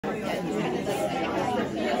My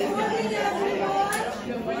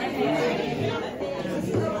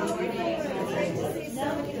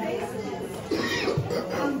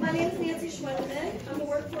name is Nancy Schwindeman. I'm a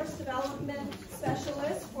workforce development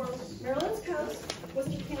specialist for Maryland's Coast,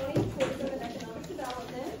 Worcester County Tourism and Economic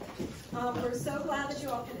Development. We're so glad that you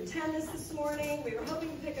all could attend this morning. We were hoping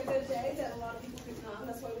to pick a good day that a lot of people could come.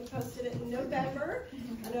 That's why we posted it in November.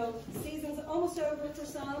 I know the season's almost over for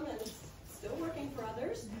some and it's still working for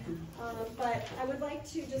others. But I would like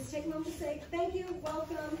to just take a moment to say thank you,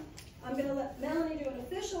 welcome. I'm going to let Melanie do an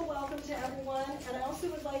official welcome to everyone, and I also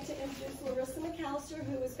would like to introduce Larissa McAllister,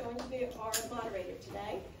 who is going to be our moderator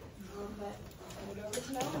today. But I'll turn it over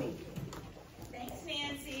to Melanie. Thanks,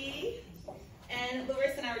 Nancy. And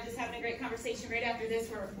Larissa and I were just having a great conversation right after this.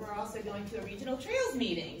 We're also going to a regional trails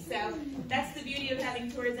meeting. So that's the beauty of having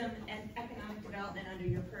tourism and economic development under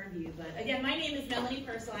your purview. But again, my name is Melanie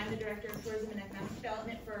Purcell. I'm the Director of Tourism and Economic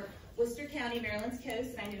Development for Worcester County, Maryland's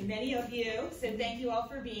Coast. And I know many of you, so thank you all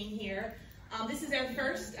for being here. This is our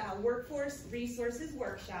first Workforce Resources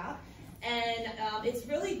Workshop. And it's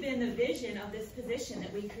really been the vision of this position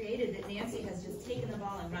that we created that Nancy has just taken the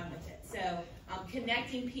ball and run with it. So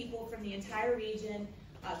connecting people from the entire region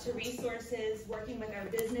to resources, working with our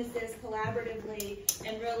businesses collaboratively,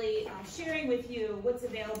 and really sharing with you what's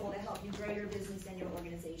available to help you grow your business and your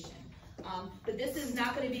organization. But this is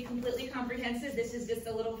not going to be completely comprehensive. This is just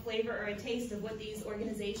a little flavor or a taste of what these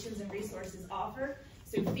organizations and resources offer.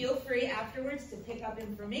 So feel free afterwards to pick up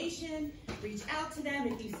information, reach out to them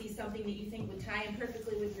if you see something that you think would tie in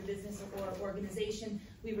perfectly with your business or organization.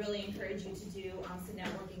 We really encourage you to do some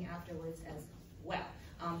networking afterwards as well.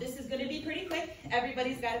 This is going to be pretty quick.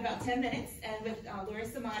 Everybody's got about 10 minutes, and with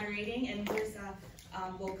Larissa moderating, and Larissa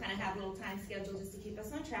we'll kind of have a little time schedule just to keep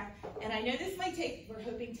us on track. And I know this might take, we're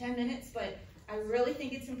hoping 10 minutes, but I really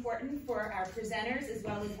think it's important for our presenters as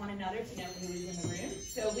well as one another to know who is in the room.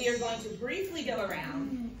 So we are going to briefly go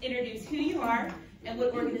around, introduce who you are and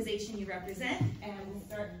what organization you represent, and we'll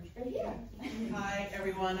start right here. Hi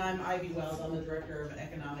everyone, I'm Ivy Wells. I'm the Director of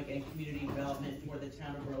Economic and Community Development for the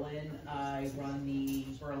town of Berlin. I run the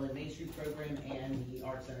Berlin Main Street program and the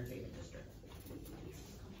Arts Entertainment District.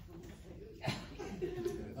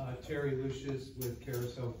 Terry Lucius with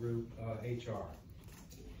Carousel Group HR.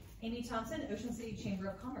 Amy Thompson, Ocean City Chamber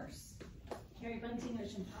of Commerce. Carrie Bunting,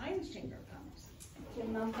 Ocean Pines Chamber of Commerce.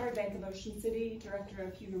 Kim Mumford, Bank of Ocean City, Director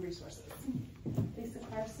of Human Resources. Lisa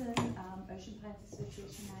Carson, Ocean Pines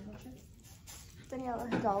Association Manager. Daniela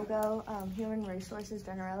Hidalgo, Human Resources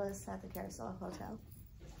Generalist at the Carousel Hotel.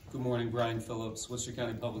 Good morning, Brian Phillips, Worcester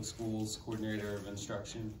County Public Schools Coordinator of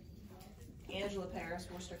Instruction. Angela Paris,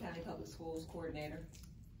 Worcester County Public Schools Coordinator.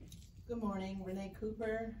 Good morning, Renee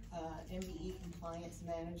Cooper, MBE Compliance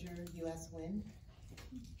Manager, U.S. Wind.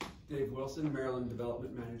 Dave Wilson, Maryland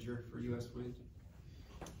Development Manager for U.S. Wind.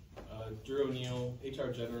 Drew O'Neill,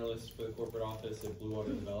 HR Generalist for the Corporate Office at Blue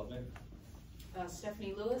Water Development.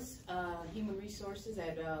 Stephanie Lewis, Human Resources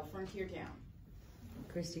at Frontier Town.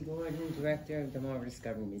 Christy Gordon, Director of the Marvel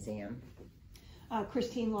Discovery Museum.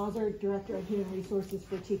 Christine Lauser, Director of Human Resources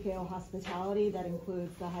for TKO Hospitality. That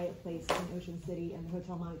includes the Hyatt Place in Ocean City and the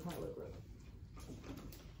Hotel Monte Carlo Group.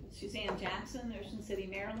 Suzanne Jackson, Ocean City,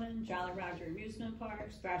 Maryland, Jolly Roger Amusement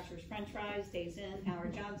Park, Thrasher's French Fries, Days Inn,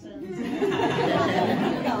 Howard Johnson's.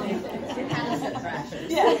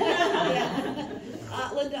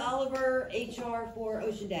 Linda Oliver, HR for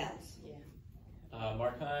Ocean Downs.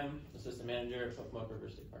 Mark Heim, Assistant Manager at Pocomoke River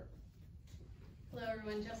State Park. Hello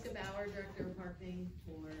everyone, Jessica Bauer, Director of Marketing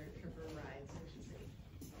for Tripper Rides, Ocean City.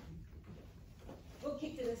 We'll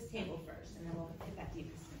kick to this table first, and then we'll get back to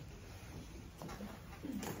you.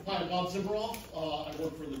 Hi, I'm Bob Zimmeroff. I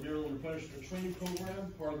work for the Maryland Replenishment Training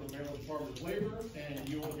Program, part of the Maryland Department of Labor, and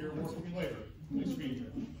you will hear more from me later. Thanks for being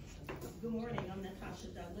here. Good morning, I'm Natasha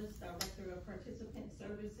Douglas, Director of Participant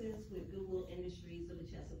Services with Google Industries of the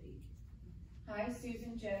Chesapeake. Hi,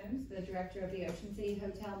 Susan Jones, the Director of the Ocean City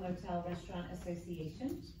Hotel Motel Restaurant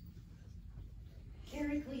Association.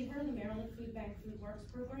 Carrie Cleaver, the Maryland Food Bank Food Works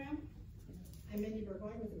Program. I'm Mindy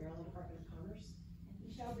Burgoyne with the Maryland Department of Commerce.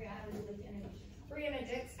 Michelle Brianna with Innovation. Brianna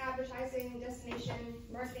Dix, Advertising Destination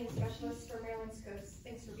Marketing Specialist for Maryland's Coast.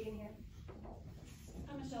 Thanks for being here.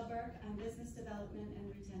 I'm Michelle Burke. I'm Business Development and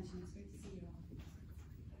Retention. It's great to see you all.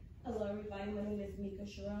 Hello everybody, my name is Mika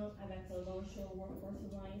Sharon. I'm at the Lone Shore Workforce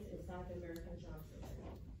Alliance in South American Johnson.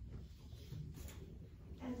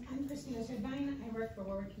 And I'm Christina Sedvine. I work for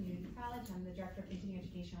Warwick Community College. I'm the Director of Continuing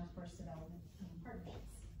Education Workforce Development and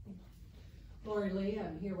Partnerships. Lori Lee,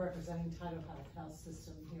 I'm here representing Tidal Health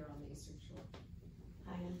System here on the Eastern Shore.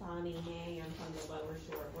 Hi, I'm Bonnie Hay. I'm from the Lower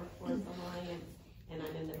Shore Workforce Alliance, and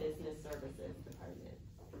I'm in the Business Services Department.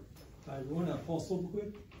 Hi everyone, Paul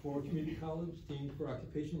Silverquid for Community College, Dean for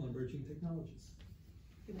Occupational and Emerging Technologies.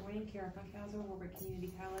 Good morning, Kara Funkhauser, Warwick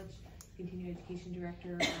Community College, Continuing Education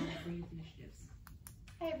Director for Youth Initiatives.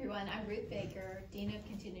 Hi everyone, I'm Ruth Baker, Dean of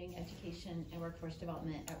Continuing Education and Workforce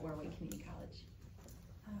Development at Warwick Community College.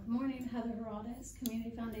 Morning, Heather Heraldez,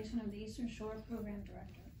 Community Foundation of the Eastern Shore Program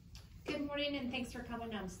Director. Good morning and thanks for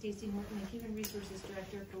coming. I'm Stacy Morton, the Human Resources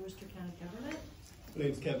Director for Worcester County Government. My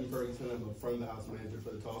name is Kevin Ferguson. I'm a front of the house manager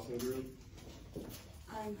for the Tolston Group.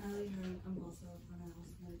 I'm Allie Hearn. I'm also a front of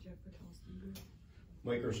house manager for Tolston Group.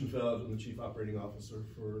 Mike Gershenfeld. I'm the Chief Operating Officer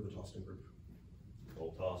for the Tolston Group.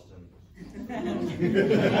 Old Tolston.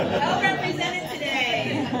 Well represented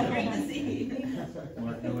today. Great to see.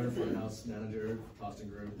 Mark Miller, front of house manager, Tolston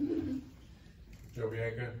Group. Joe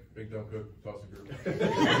Bianca, Big Dumb Cook, Tolston Group.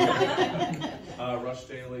 Rush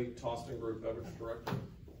Daly, Tolston Group Beverage Director.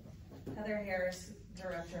 Heather Harris,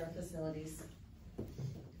 Director of Facilities.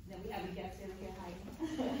 Then we have a guest in here. Hi.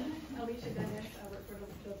 Alicia Dennis, I work for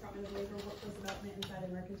the Department of Labor, Workforce Development inside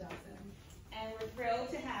American Job Center. And we're thrilled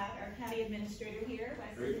to have our county administrator here.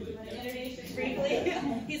 Briefly. Introduce briefly.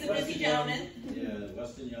 He's a busy gentleman. Yeah,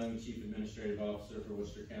 Weston Young, Chief Administrative Officer for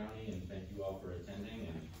Worcester County, and thank you all for attending.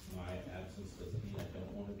 And my absence doesn't mean I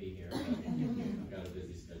don't want to be here. I've got a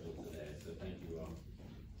busy schedule today, so thank you all.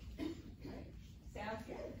 Sounds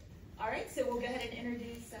good. All right, so we'll go ahead and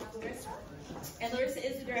introduce Larissa. And Larissa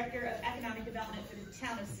is the Director of Economic Development for the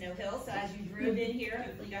town of Snow Hill. So as you drove in here,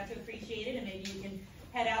 hopefully you got to appreciate it, and maybe you can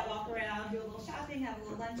head out, walk around, do a little shopping, have a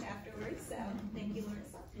little lunch afterwards. So thank you,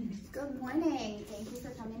 Larissa. Good morning. Thank you for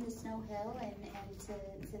coming to Snow Hill and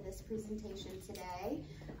to this presentation today.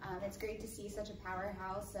 It's great to see such a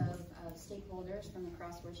powerhouse of stakeholders from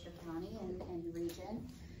across Worcester County and the region.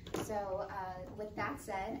 So with that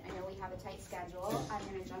said, I know we have a tight schedule. I'm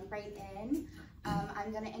going to jump right in.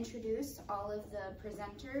 I'm going to introduce all of the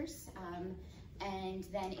presenters. And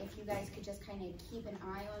then if you guys could just kind of keep an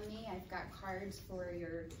eye on me, I've got cards for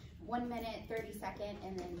your 1 minute, 30 second,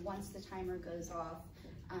 and then once the timer goes off,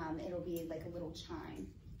 it'll be like a little chime.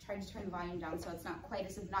 Try to turn the volume down so it's not quite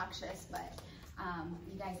as obnoxious, but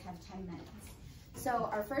you guys have 10 minutes. So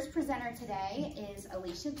our first presenter today is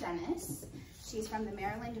Alicia Dennis. She's from the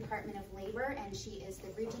Maryland Department of Labor, and she is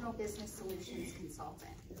the Regional Business Solutions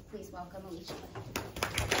Consultant. Please welcome Alicia.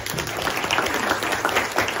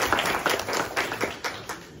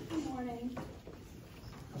 Good morning.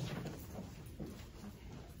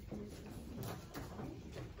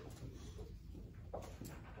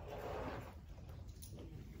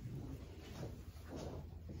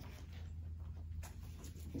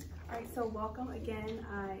 All right, so welcome again.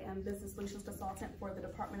 I am Business Solutions Consultant for the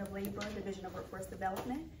Department of Labor, Division of Workforce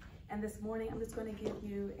Development. And this morning, I'm just going to give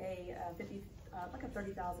you a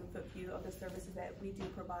 30,000 foot view of the services that we do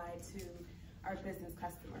provide to our business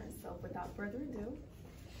customers. So without further ado,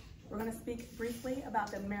 we're going to speak briefly about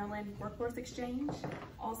the Maryland Workforce Exchange,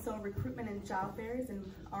 also recruitment and job fairs and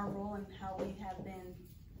our role and how we have been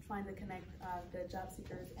trying to connect the job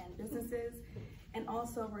seekers and businesses. And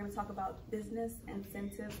also we're going to talk about business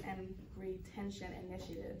incentives and retention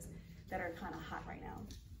initiatives that are kind of hot right now.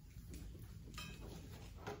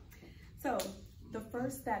 So the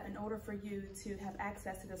first step in order for you to have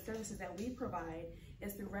access to the services that we provide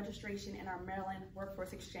is through registration in our Maryland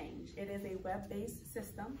Workforce Exchange. It is a web-based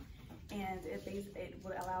system, and it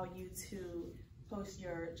will allow you to post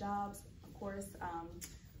your jobs. Of course,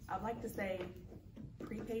 I'd like to say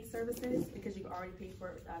prepaid services because you've already paid for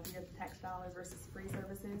it via tax dollars versus free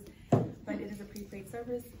services, but it is a prepaid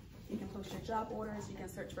service. You can post your job orders. You can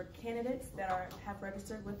search for candidates that have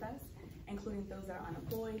registered with us, including those that are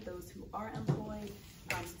unemployed, those who are employed,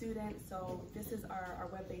 students. So this is our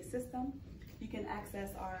web-based system. You can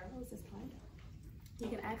access our, You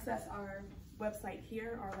can access our website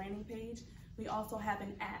here, our landing page. We also have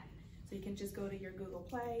an app. So you can just go to your Google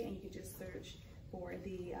Play and you can just search for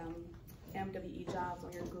the MWE jobs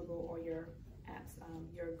on your Google or your apps,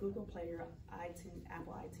 your Google Play, your iTunes,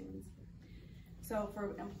 Apple iTunes. So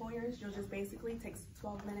for employers, you'll just basically take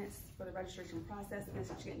 12 minutes for the registration process,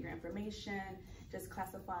 just getting your information, just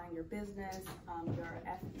classifying your business, your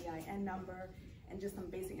FEIN number, and just some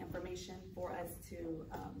basic information for us to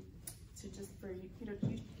just for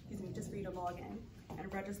you to log in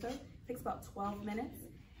and register. It takes about 12 minutes,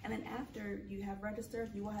 and then after you have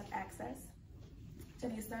registered, you will have access to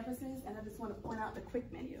these services. And I just want to point out the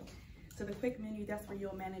quick menu. So the quick menu, that's where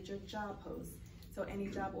you'll manage your job posts. So any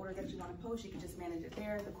job order that you want to post, you can just manage it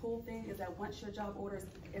there. The cool thing is that once your job order is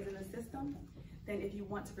in the system, then if you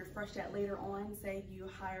want to refresh that later on, say you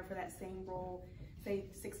hire for that same role, say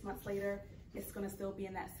 6 months later, it's going to still be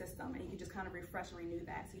in that system, and you can just kind of refresh and renew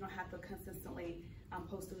that, so you don't have to consistently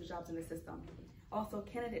post those jobs in the system. Also,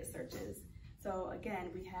 candidate searches. So again,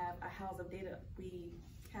 we house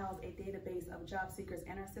a database of job seekers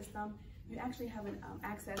in our system. You actually have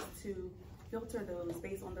access to filter those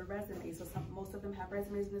based on their resumes. So most of them have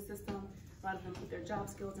resumes in the system, a lot of them put their job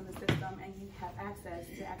skills in the system, and you have access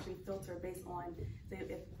to actually filter based on, say,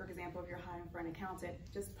 if, for example, if you're hiring for an accountant,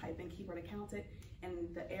 just type in keyword accountant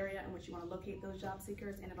and the area in which you want to locate those job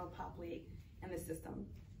seekers, and it'll populate in the system.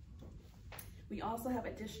 We also have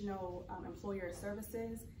additional employer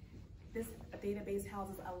services. This database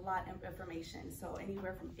houses a lot of information, so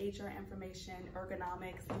anywhere from HR information,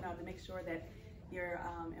 ergonomics, to make sure that your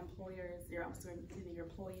your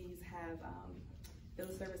employees have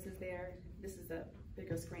those services there. This is a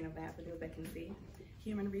bigger screen of that for those that can see.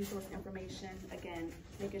 Human resource information, again,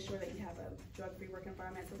 making sure that you have a drug-free work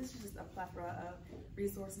environment. So this is just a plethora of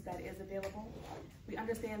resources that is available. We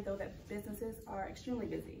understand, though, that businesses are extremely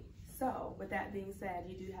busy. So with that being said,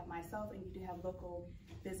 you do have myself and you do have local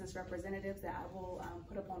business representatives that I will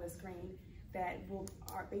put up on the screen that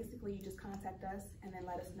are basically, you just contact us and then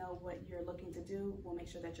let us know what you're looking to do. We'll make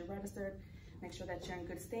sure that you're registered, make sure that you're in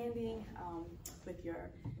good standing with your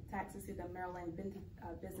taxes through the Maryland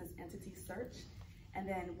Business Entity Search. And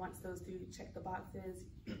then once those do check the boxes,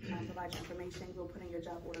 provide your information, we'll put in your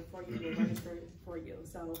job order for you, we'll register for you.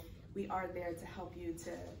 So we are there to help you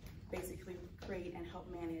to basically create and help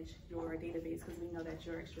manage your database, because we know that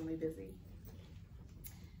you're extremely busy.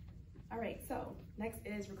 All right, so next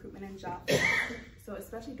is recruitment and job fairs. So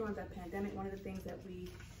especially during the pandemic, one of the things that we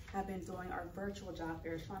have been doing are virtual job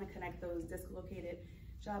fairs, trying to connect those dislocated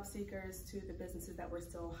job seekers to the businesses that we're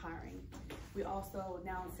still hiring. We also,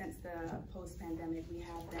 now since the post-pandemic, we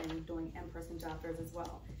have been doing in-person job fairs as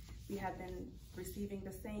well. We have been receiving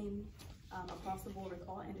the same across the board with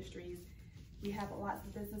all industries. We have lots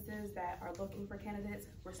of businesses that are looking for candidates.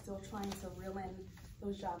 We're still trying to reel in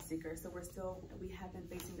those job seekers. So we have been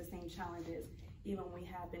facing the same challenges, even when we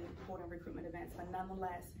have been holding recruitment events, but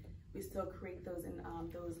nonetheless, we still create those in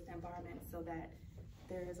those environments so that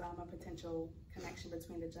there is a potential connection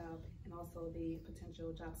between the job and also the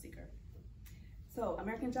potential job seeker. So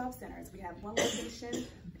American Job Centers, we have one location.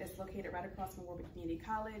 It's located right across from Worcester Community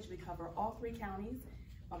College. We cover all 3 counties,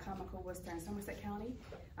 Wacomico, Worcester, and Somerset County.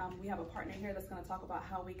 We have a partner here that's going to talk about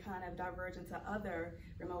how we kind of diverge into other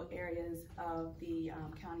remote areas of the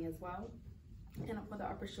county as well. And for the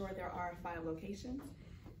Upper Shore, there are 5 locations.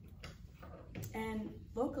 And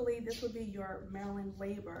locally, this would be your Maryland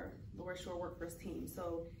Labor Lower Shore Workforce Team.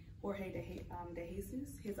 So Jorge De Jesus,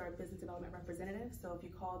 he's our business development representative. So if you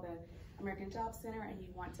call the American Job Center and you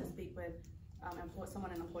want to speak with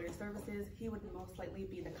someone in employer services, he would most likely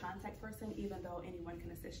be the contact person, even though anyone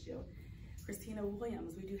can assist you. Christina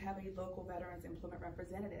Williams, we do have a local veterans employment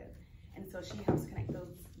representative, and so she helps connect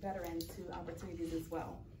those veterans to opportunities as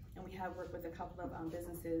well. And we have worked with a couple of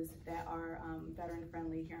businesses that are veteran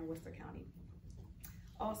friendly here in Worcester County.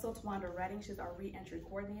 Also, Tawanda Redding, she's our re-entry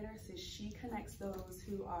coordinator, so she connects those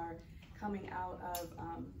who are coming out of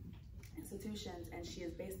institutions, and she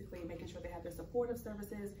is basically making sure they have their supportive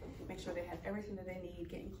services, make sure they have everything that they need,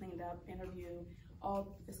 getting cleaned up, interview,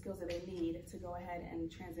 all the skills that they need to go ahead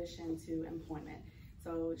and transition to employment.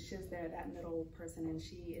 So she's that middle person, and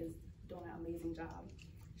she is doing an amazing job.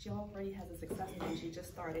 She already has a success and she just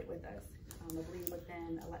started with us, I believe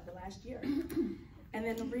within the last year. And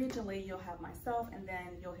then regionally, you'll have myself, and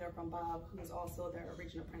then you'll hear from Bob, who's also the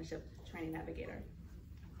Regional Apprenticeship Training Navigator.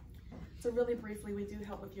 So really briefly, we do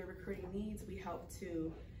help with your recruiting needs. We help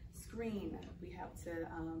to screen, we help to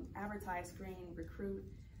advertise, screen, recruit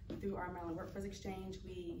through our Maryland Workforce Exchange.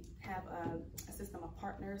 We have a system of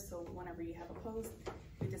partners, so whenever you have a post,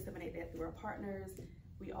 we disseminate that through our partners.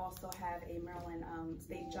 We also have a Maryland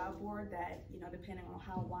State Job Board that, depending on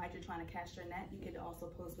how wide you're trying to cast your net, you could also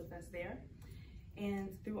post with us there. And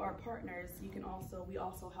through our partners, we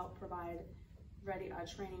also help provide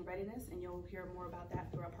training readiness, and you'll hear more about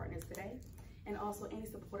that through our partners today. And also any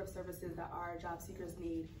supportive services that our job seekers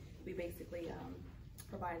need, we basically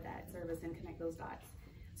provide that service and connect those dots.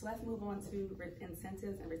 So let's move on to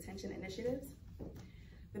incentives and retention initiatives.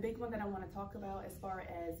 The big one that I want to talk about as far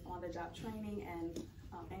as on-the-job training and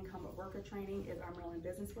incumbent worker training is our Maryland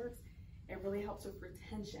Business Works. It really helps with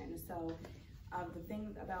retention. So the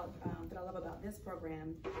thing about that I love about this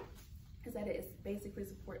program is that it basically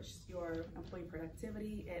supports your employee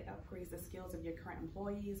productivity. It upgrades the skills of your current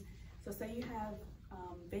employees. So say you have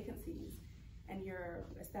vacancies in your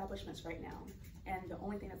establishments right now, and the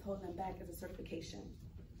only thing that's holding them back is a certification.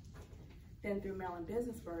 Then through Maryland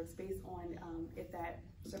Business Works, based on if that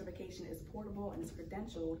certification is portable and is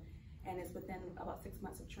credentialed, and it's within about 6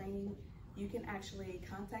 months of training, you can actually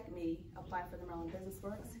contact me, apply for the Maryland Business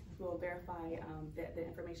Works. We'll verify the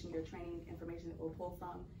information, your training information that we'll pull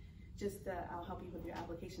from. I'll help you with your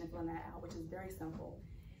application and filling that out, which is very simple.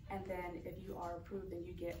 And then if you are approved, then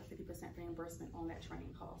you get a 50% reimbursement on that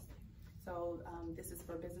training cost. So this is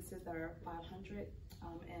for businesses that are 500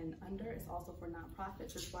 and under. It's also for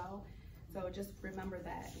nonprofits as well. So just remember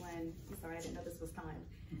that sorry, I didn't know this was timed.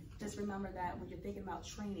 Just remember that when you're thinking about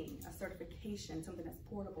training, a certification, something that's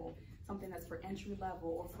portable, something that's for entry level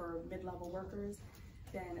or for mid-level workers,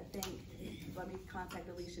 then let me contact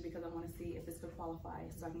Alicia because I want to see if this could qualify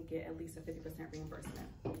so I can get at least a 50% reimbursement.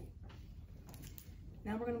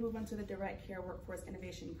 Now we're going to move on to the Direct Care Workforce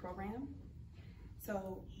Innovation Program.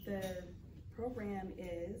 So the program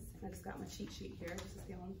is, I just got my cheat sheet here just to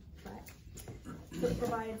stay on track. So it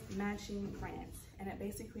provides matching grants, and it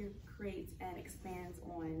basically creates and expands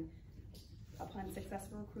upon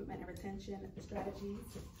successful recruitment and retention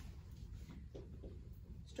strategies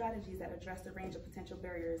that address a range of potential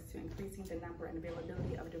barriers to increasing the number and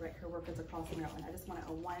availability of direct care workers across Maryland. I just wanted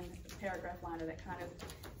a one-paragraph liner that kind of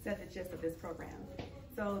said the gist of this program.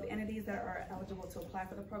 So the entities that are eligible to apply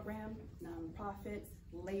for the program: nonprofits,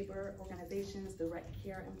 labor organizations, direct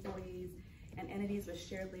care employees, and entities with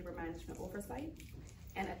shared labor management oversight.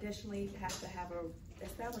 And additionally, have to have an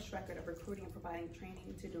established record of recruiting and providing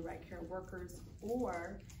training to direct care workers,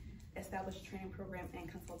 or established training program and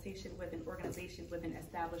consultation with an organization with an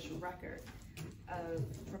established record of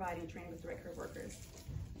providing training with direct care workers.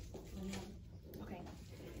 Okay.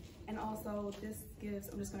 And also this gives,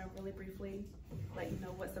 I'm just going to really briefly let you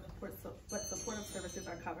know what supportive services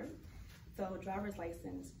are covered. So driver's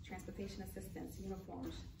license, transportation assistance,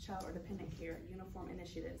 uniforms, child or dependent care, uniform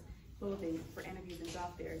initiatives, clothing for interviews and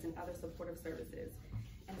job fairs, and other supportive services.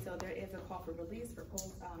 And so there is a call for release. There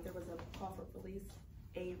was a call for release.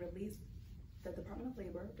 The Department of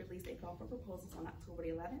Labor released a call for proposals on October the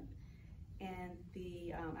 11th, and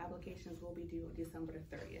the applications will be due December the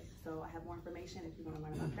 30th. So I have more information if you want to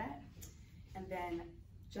learn about that. And then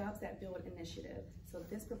Jobs That Build initiative. So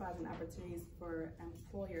this provides an opportunity for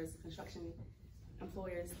employers, construction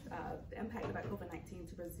employers, impacted by COVID-19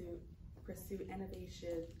 to pursue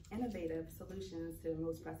innovative solutions to the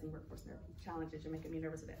most pressing workforce challenges. You're making me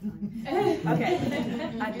nervous at that time. Okay,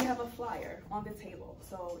 I do have a flyer on the table,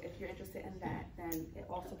 so if you're interested in that, then it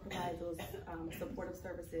also provides those supportive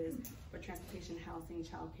services for transportation, housing,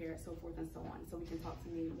 childcare, so forth and so on. So we can talk to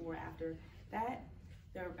me more after that.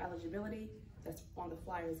 Their eligibility, that's on the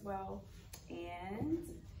flyer as well, and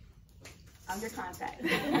I'm your contact.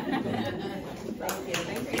 Thank you.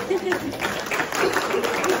 Thank you.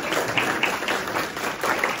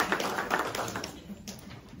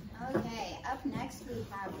 Okay, up next we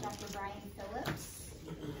have Dr. Brian Phillips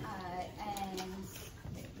and Ms.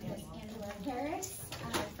 Angela Harris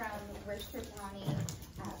from Worcester County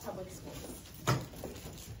Public Schools.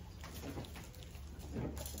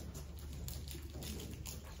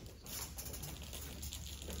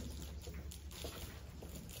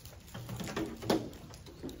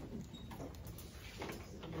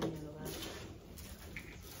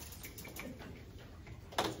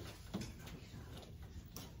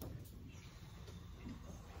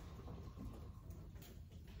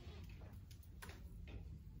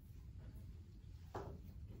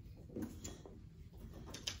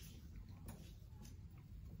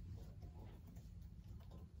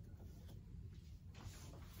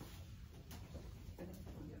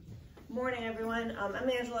 Morning, everyone. I'm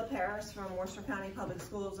Angela Paris from Worcester County Public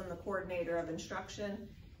Schools. I'm the coordinator of instruction,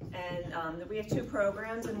 and we have two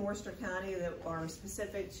programs in Worcester County that are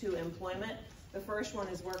specific to employment. The first one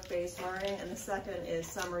is work-based learning, and the second is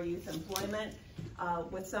summer youth employment.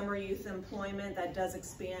 With summer youth employment, that does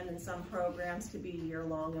expand in some programs to be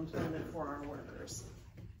year-long employment for our workers.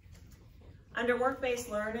 Under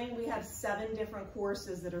work-based learning, we have 7 different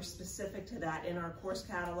courses that are specific to that in our course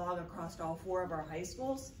catalog across all 4 of our high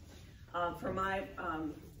schools.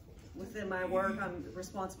 Within my work, I'm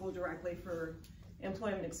responsible directly for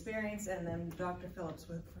employment experience, and then Dr. Phillips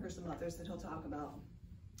for some others that he'll talk about.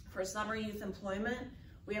 For summer youth employment,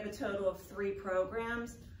 we have a total of 3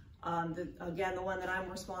 programs. Again, the one that I'm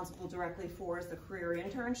responsible directly for is the career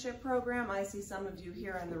internship program. I see some of you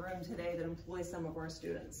here in the room today that employ some of our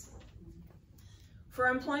students. For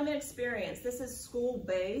employment experience, this is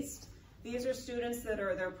school-based. These are students that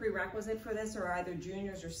their prerequisite for this are either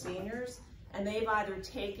juniors or seniors, and they've either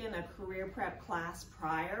taken a career prep class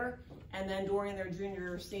prior, and then during their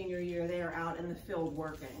junior or senior year, they are out in the field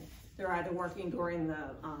working. They're either working during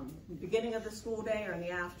the beginning of the school day, or in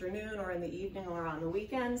the afternoon, or in the evening, or on the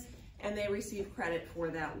weekends, and they receive credit for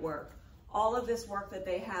that work. All of this work that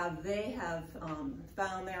they have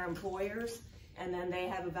found their employers, and then they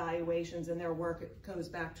have evaluations, and their work goes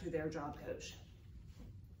back to their job coach.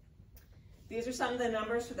 These are some of the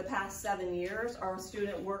numbers for the past 7 years.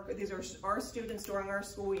 These are our students during our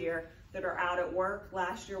school year that are out at work.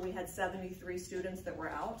 Last year we had 73 students that were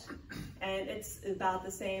out, and it's about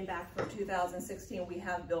the same back from 2016. We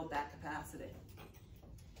have built that capacity.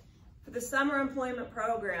 For the summer employment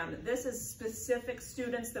program, this is specific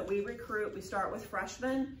students that we recruit. We start with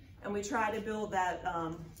freshmen, and we try to build that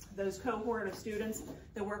those cohort of students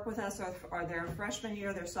that work with us are their freshman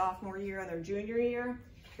year, their sophomore year, and their junior year.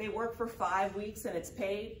 They work for 5 weeks and it's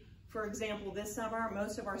paid. For example, this summer,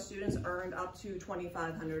 most of our students earned up to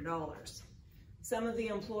 $2,500. Some of the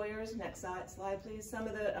employers, next slide please, some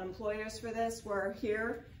of the employers for this were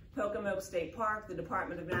here, Pocomoke State Park, the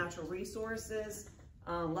Department of Natural Resources,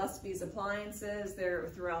 Lusby's Appliances, they're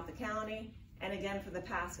throughout the county. And again, for the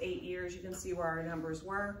past 8 years, you can see where our numbers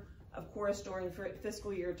were. Of course, during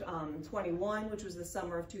fiscal year 21, which was the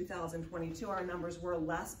summer of 2022, our numbers were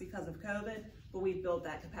less because of COVID, but we've built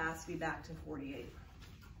that capacity back to 48.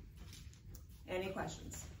 Any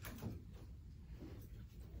questions?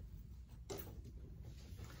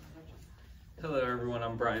 Hello everyone,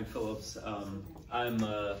 I'm Brian Phillips. I'm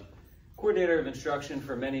a coordinator of instruction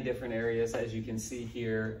for many different areas, as you can see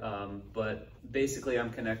here, but basically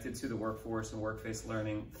I'm connected to the workforce and work-based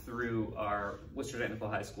learning through our Worcester Technical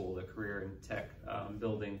High School, the career and tech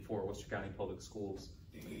building for Worcester County Public Schools.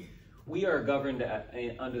 We are governed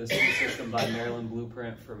under the school system by Maryland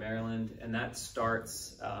Blueprint for Maryland, and that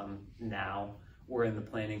starts now. We're in the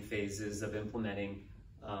planning phases of implementing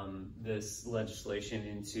this legislation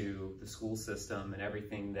into the school system and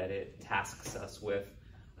everything that it tasks us with,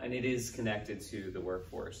 and it is connected to the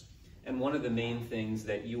workforce. And one of the main things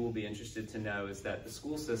that you will be interested to know is that the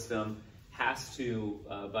school system has to,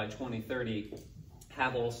 by 2030,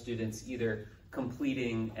 have all students either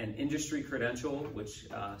completing an industry credential, which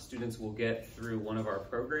students will get through one of our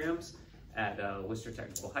programs at Worcester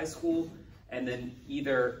Technical High School, and then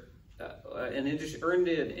either earned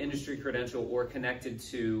an industry credential or connected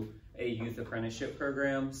to a youth apprenticeship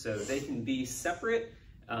program. So they can be separate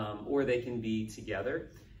or they can be together.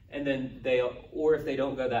 And then or if they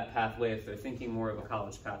don't go that pathway, if they're thinking more of a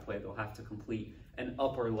college pathway, they'll have to complete an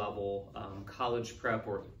upper level college prep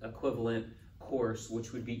or equivalent course,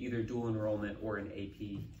 which would be either dual enrollment or an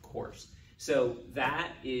AP course. So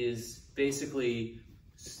that is basically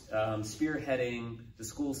spearheading the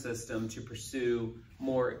school system to pursue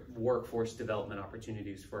more workforce development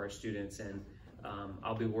opportunities for our students. And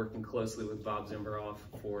I'll be working closely with Bob Zimberoff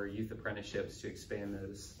for youth apprenticeships to expand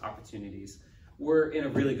those opportunities. We're in a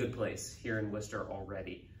really good place here in Worcester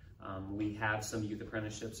already. We have some youth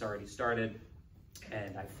apprenticeships already started,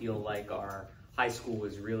 and I feel like our high school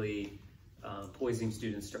is really poising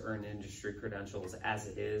students to earn industry credentials as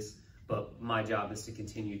it is, but my job is to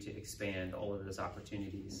continue to expand all of those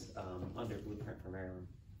opportunities under Blueprint for Maryland.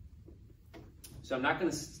 So I'm not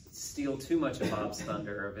going to steal too much of Bob's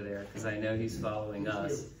thunder over there because I know he's following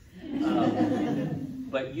us.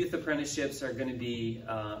 But youth apprenticeships are going to be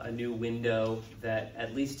a new window that,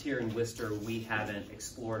 at least here in Worcester, we haven't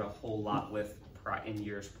explored a whole lot with in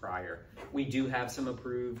years prior. We do have some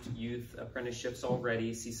approved youth apprenticeships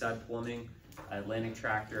already. Seaside Plumbing, Atlantic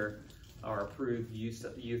Tractor are approved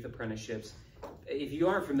youth apprenticeships. If you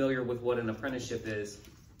aren't familiar with what an apprenticeship is,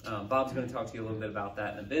 Bob's going to talk to you a little bit about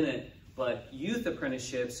that in a minute. But youth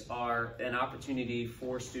apprenticeships are an opportunity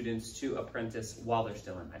for students to apprentice while they're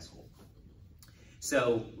still in high school.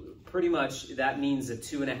 So pretty much that means a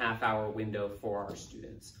 2.5-hour window for our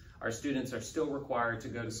students. Our students are still required to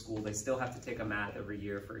go to school. They still have to take a math every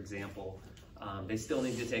year, for example. They still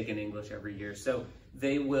need to take an English every year. So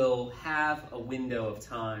they will have a window of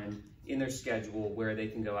time in their schedule where they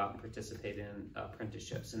can go out and participate in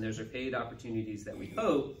apprenticeships. And those are paid opportunities that we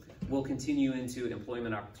hope will continue into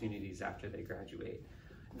employment opportunities after they graduate.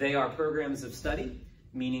 They are programs of study,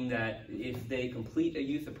 meaning that if they complete a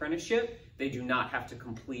youth apprenticeship, they do not have to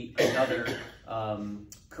complete another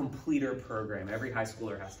completer program. Every high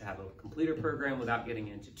schooler has to have a completer program. Without getting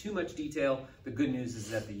into too much detail, the good news is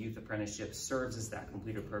that the youth apprenticeship serves as that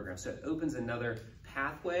completer program. So it opens another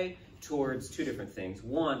pathway towards two different things.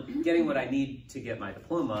 One, getting what I need to get my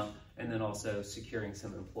diploma, and then also securing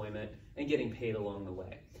some employment and getting paid along the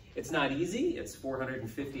way. It's not easy. It's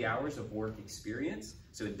 450 hours of work experience.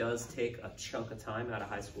 So it does take a chunk of time out of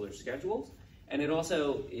high schooler schedules. And it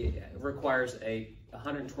also requires a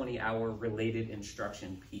 120-hour related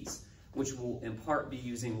instruction piece, which will in part be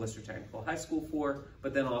using Worcester Technical High School for,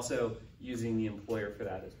 but then also using the employer for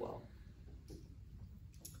that as well.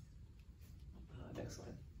 Next slide.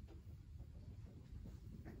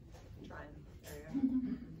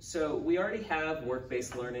 So we already have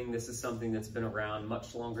work-based learning. This is something that's been around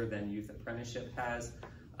much longer than youth apprenticeship has.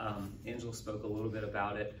 Angela spoke a little bit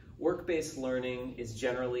about it. Work-based learning is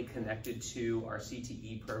generally connected to our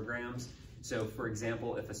CTE programs. So for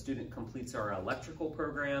example, if a student completes our electrical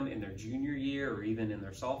program in their junior year or even in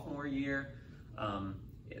their sophomore year,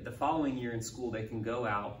 the following year in school, they can go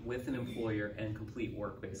out with an employer and complete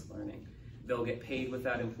work-based learning. They'll get paid with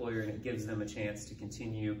that employer, and it gives them a chance to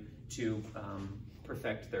continue to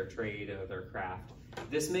perfect their trade or their craft.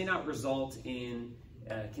 This may not result in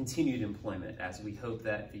continued employment, as we hope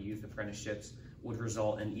that the youth apprenticeships would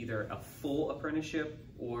result in either a full apprenticeship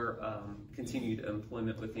or continued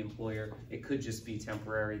employment with the employer. It could just be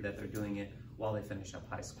temporary, that they're doing it while they finish up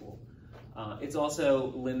high school. It's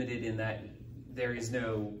also limited in that there is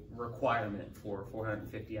no requirement for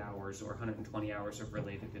 450 hours or 120 hours of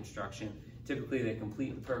related instruction. Typically, they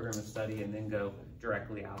complete the program of study and then go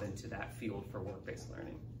directly out into that field for work-based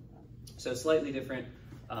learning. So slightly different.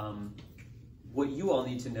 What you all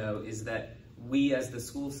need to know is that we as the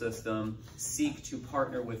school system seek to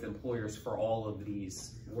partner with employers for all of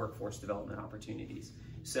these workforce development opportunities.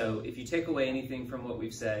 So if you take away anything from what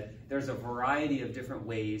we've said, there's a variety of different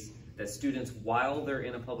ways that students, while they're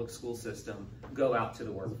in a public school system, go out to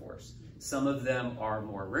the workforce. Some of them are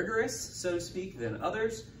more rigorous, so to speak, than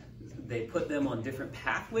others. They put them on different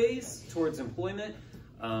pathways towards employment.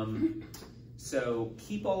 So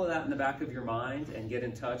keep all of that in the back of your mind and get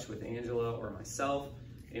in touch with Angela or myself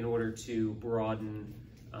in order to broaden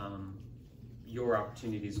your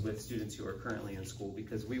opportunities with students who are currently in school,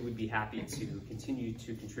 because we would be happy to continue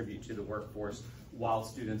to contribute to the workforce while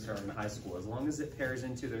students are in high school. As long as it pairs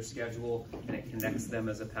into their schedule and it connects them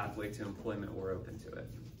as a pathway to employment, we're open to it.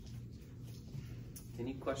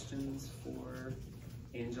 Any questions for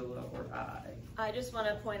Angela or I just want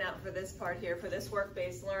to point out for this part here, for this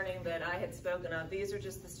work-based learning that I had spoken of, these are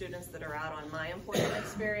just the students that are out on my employment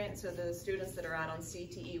experience, so the students that are out on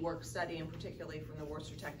CTE work study, and particularly from the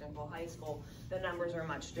Worcester Technical High School, the numbers are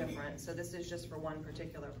much different. So this is just for one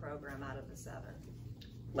particular program out of the 7.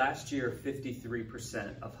 Last year,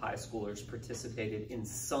 53% of high schoolers participated in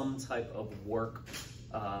some type of work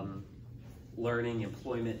learning,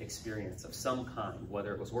 employment experience of some kind,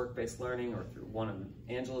 whether it was work-based learning or through one of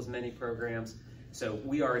Angela's many programs. So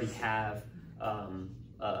we already have high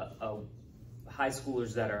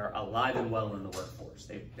schoolers that are alive and well in the workforce.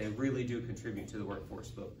 They really do contribute to the workforce,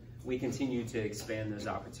 but we continue to expand those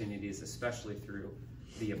opportunities, especially through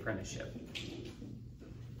the apprenticeship. 1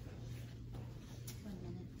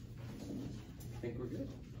 minute. I think we're good.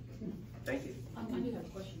 Thank you. I do have a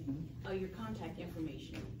question. Your contact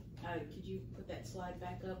information. Could you put that slide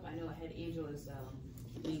back up? I know I had Angela's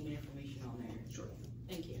name and information on there. Sure.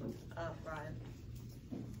 Thank you. Brian.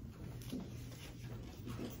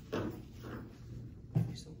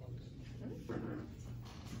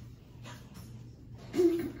 There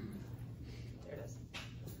it is.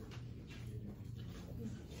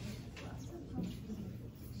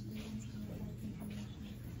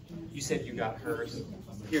 You said you got hers.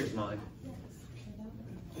 Here's mine.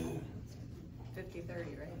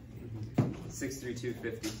 5030, right?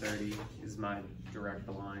 632-5030 is my direct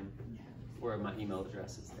line, or my email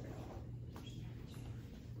address is there.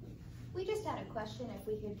 We just had a question if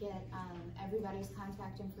we could get everybody's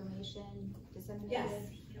contact information disseminated. Yes,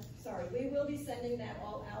 sorry, we will be sending that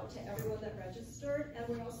all out to everyone that registered, and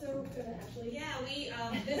we're also gonna actually. Yeah,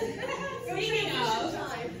 speaking of,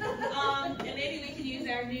 and maybe we could use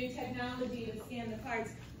our new technology to scan the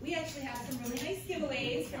cards. We actually have some really nice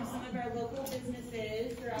giveaways from some of our local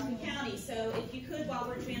businesses throughout the county. So if you could, while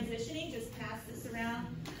we're transitioning, just pass this around,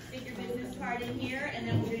 stick your business card in here, and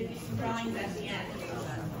then we're gonna do some drawings at the end.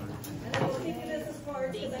 And then we'll keep the business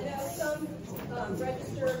cards, because I know some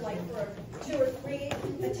registered like for 2 or 3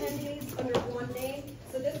 attendees under one name.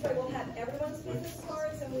 So this way we'll have everyone's business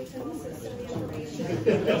cards, and we can also send the information.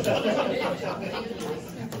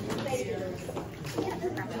 Thank you.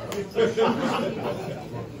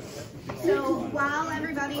 So while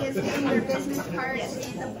everybody is getting their business cards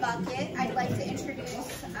in the bucket, I'd like to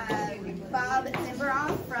introduce Bob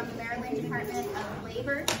Zimberoff from the Maryland Department of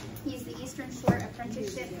Labor. He's the Eastern Shore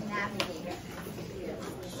Apprenticeship Navigator.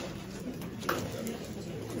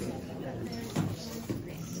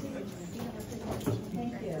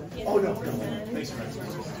 Thank you. Oh, no. Thanks,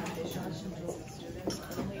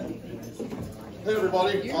 Hey,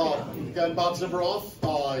 everybody. Again, Bob Zimberoff.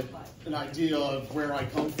 An idea of where I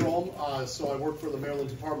come from. So I work for the Maryland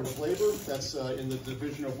Department of Labor. That's in the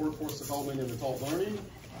Division of Workforce Development and Adult Learning.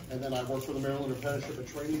 And then I work for the Maryland Apprenticeship and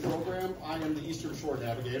Training Program. I am the Eastern Shore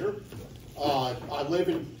Navigator. I live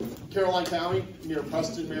in Caroline County, near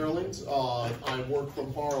Preston, Maryland. I work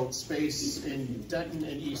from borrowed space in Denton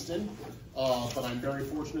and Easton, but I'm very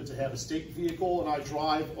fortunate to have a state vehicle, and I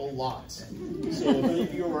drive a lot. So if any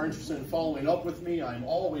of you are interested in following up with me, I'm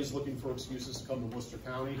always looking for excuses to come to Worcester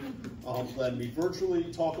County. Let me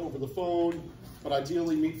virtually, talk over the phone, but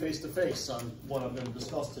ideally meet face-to-face on what I'm going to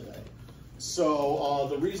discuss today. So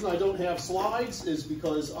the reason I don't have slides is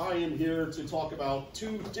because I am here to talk about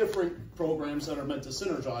two different programs that are meant to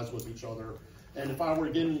synergize with each other. And if I were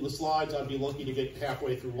to get into the slides, I'd be lucky to get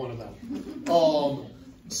halfway through one of them.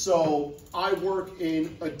 So I work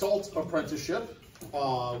in adult apprenticeship,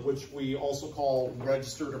 which we also call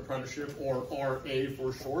registered apprenticeship, or RA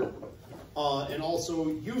for short, and also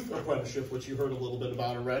youth apprenticeship, which you heard a little bit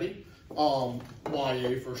about already,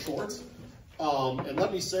 YA for short. And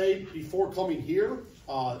let me say, before coming here,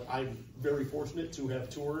 I'm very fortunate to have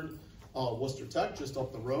toured Worcester Tech just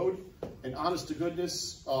up the road. And honest to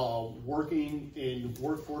goodness, working in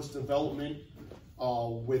workforce development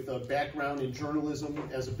with a background in journalism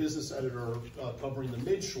as a business editor covering the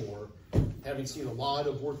Midshore, having seen a lot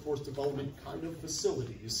of workforce development kind of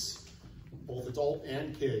facilities, both adult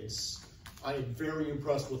and kids, I am very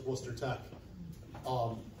impressed with Worcester Tech.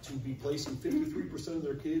 To be placing 53% of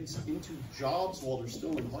their kids into jobs while they're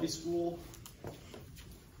still in high school,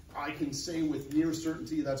 I can say with near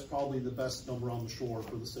certainty that's probably the best number on the shore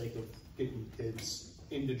for the sake of getting kids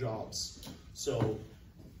into jobs. So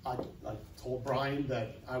I told Brian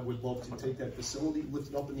that I would love to take that facility, lift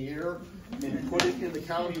it up in the air, and put it in the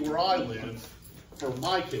county where I live for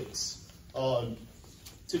my kids to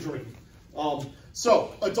dream.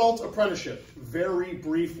 So adult apprenticeship, very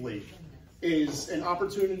briefly, is an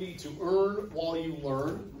opportunity to earn while you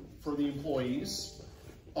learn for the employees.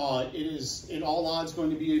 It is, in all odds, going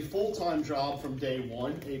to be a full-time job from day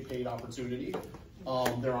one, a paid opportunity.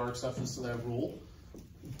 There are exceptions to that rule.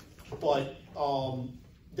 But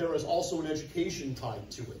there is also an education tied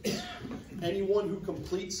to it. Anyone who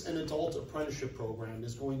completes an adult apprenticeship program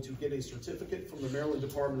is going to get a certificate from the Maryland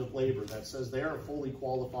Department of Labor that says they are fully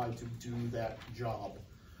qualified to do that job.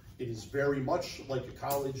 It is very much like a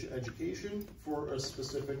college education for a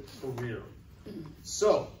specific career.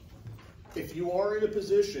 So, if you are in a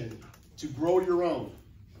position to grow your own,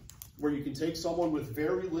 where you can take someone with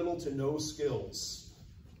very little to no skills,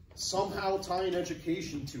 somehow tie an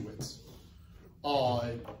education to it,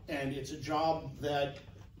 and it's a job that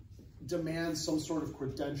demands some sort of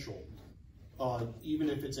credential,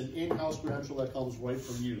 even if it's an in-house credential that comes right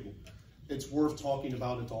from you, it's worth talking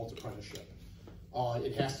about adult apprenticeship.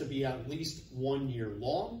 It has to be at least 1 year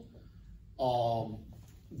long.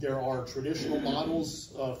 There are traditional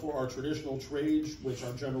models for our traditional trades, which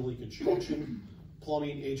are generally construction,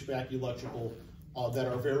 plumbing, HVAC, electrical, that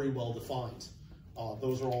are very well defined.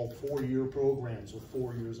 Those are all 4-year programs with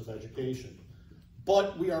 4 years of education.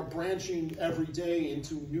 But we are branching every day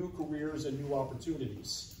into new careers and new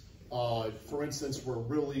opportunities. For instance, we're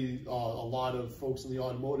really, a lot of folks in the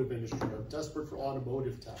automotive industry are desperate for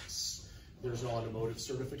automotive techs. There's an automotive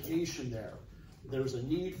certification there. There's a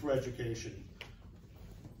need for education.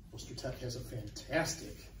 Worcester Tech has a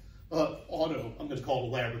fantastic auto, I'm going to call it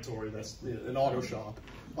a laboratory, that's an auto shop,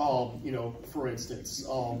 you know, for instance.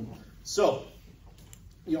 So,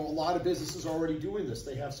 you know, a lot of businesses are already doing this.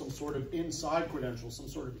 They have some sort of inside credential, some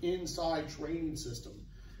sort of inside training system.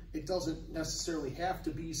 It doesn't necessarily have to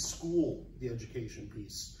be school, the education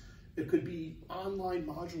piece. It could be online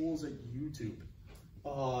modules at YouTube.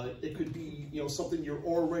 It could be, you know, something you're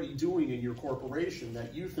already doing in your corporation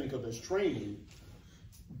that you think of as training,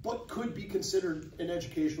 but could be considered an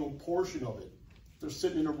educational portion of it. They're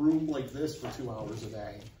sitting in a room like this for 2 hours a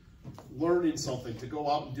day, learning something to go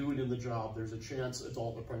out and do it in the job. There's a chance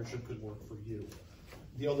adult apprenticeship could work for you.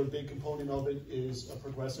 The other big component of it is a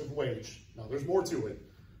progressive wage. Now, there's more to it,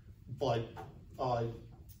 but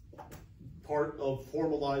part of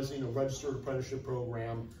formalizing a registered apprenticeship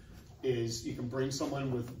program is you can bring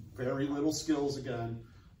someone with very little skills again,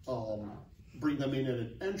 bring them in at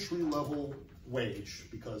an entry-level wage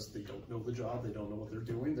because they don't know the job, they don't know what they're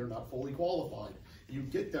doing, they're not fully qualified. You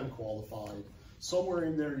get them qualified. Somewhere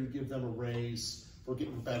in there you give them a raise for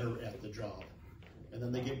getting better at the job. And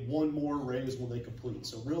then they get one more raise when they complete.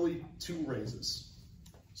 So really 2 raises.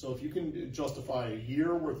 So if you can justify a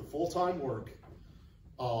year worth of full-time work,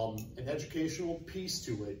 an educational piece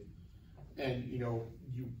to it, and you know,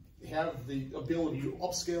 you have the ability to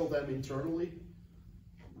upscale them internally,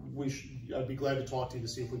 I'd be glad to talk to you to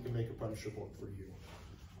see if we can make apprenticeship work for you.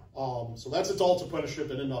 So that's adult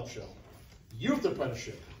apprenticeship in a nutshell. Youth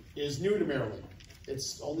apprenticeship is new to Maryland.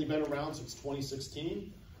 It's only been around since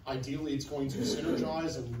 2016. Ideally, it's going to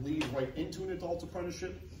synergize and lead right into an adult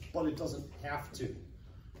apprenticeship, but it doesn't have to.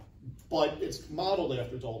 But it's modeled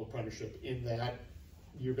after adult apprenticeship in that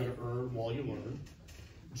you're going to earn while you learn.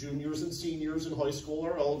 Juniors and seniors in high school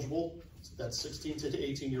are eligible. That's 16 to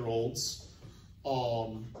 18-year-olds.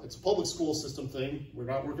 It's a public school system thing. We're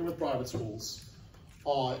not working with private schools.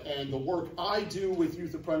 And the work I do with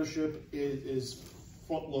youth apprenticeship is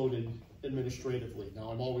front-loaded administratively.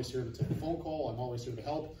 Now, I'm always here to take a phone call. I'm always here to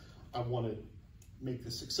help. I want to make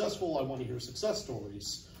this successful. I want to hear success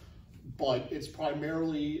stories. But it's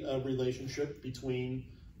primarily a relationship between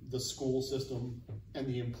the school system and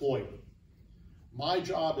the employer. My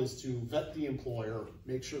job is to vet the employer,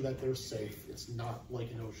 make sure that they're safe. It's not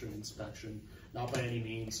like an OSHA inspection, not by any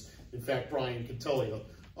means. In fact, Brian can tell you,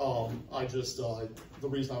 the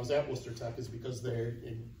reason I was at Worcester Tech is because they're,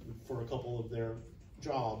 for a couple of their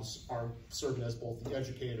jobs, are serving as both the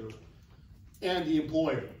educator and the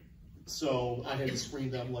employer. So I had to screen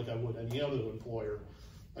them like I would any other employer.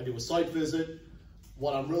 I do a site visit.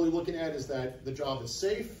 What I'm really looking at is that the job is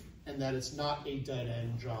safe and that it's not a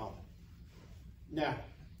dead-end job. Now,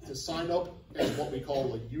 to sign up as what we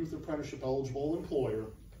call a youth apprenticeship eligible employer,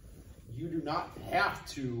 you do not have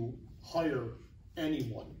to hire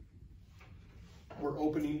anyone. We're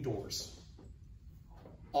opening doors.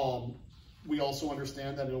 We also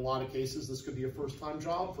understand that in a lot of cases, this could be a first-time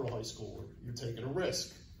job for a high schooler. You're taking a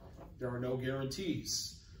risk. There are no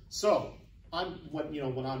guarantees. So,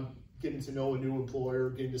 when I'm getting to know a new employer,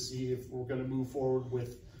 getting to see if we're going to move forward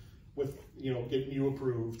with getting you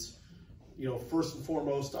approved, first and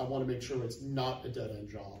foremost, I want to make sure it's not a dead-end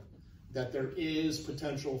job, that there is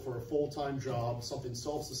potential for a full-time job, something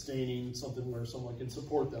self-sustaining, something where someone can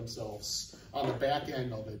support themselves on the back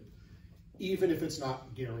end of it, even if it's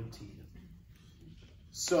not guaranteed.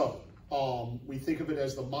 So, we think of it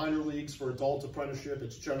as the minor leagues for adult apprenticeship.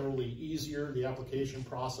 It's generally easier. The application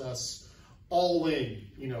process, all in,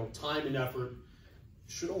 time and effort,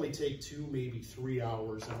 should only take 2, maybe 3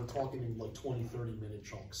 hours, and we're talking in like 20, 30-minute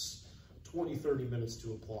chunks. 20, 30 minutes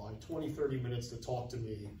to apply, 20, 30 minutes to talk to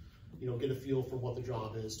me, get a feel for what the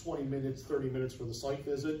job is, 20 minutes, 30 minutes for the site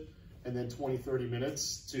visit, and then 20, 30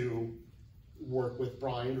 minutes to work with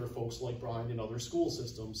Brian or folks like Brian in other school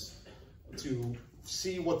systems to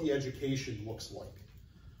see what the education looks like.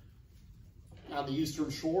 On the Eastern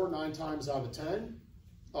Shore, 9 times out of 10,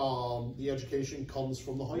 the education comes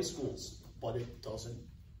from the high schools, but it doesn't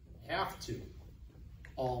have to.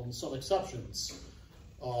 Some exceptions.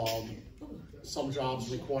 Some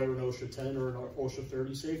jobs require an OSHA 10 or an OSHA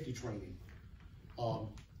 30 safety training.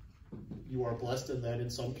 You are blessed in that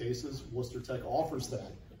in some cases, Worcester Tech offers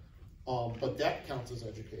that. But that counts as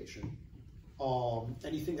education.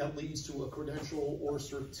 Anything that leads to a credential or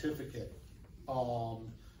certificate. I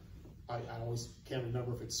always can't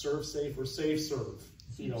remember if it's serve safe or safe serve,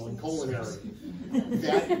 in culinary.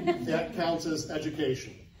 That counts as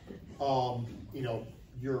education.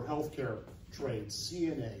 Your healthcare trades,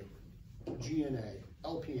 CNA, GNA,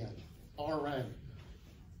 LPN, RN,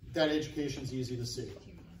 that education's easy to see.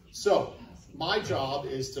 So my job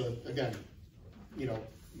is to, again,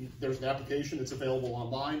 there's an application that's available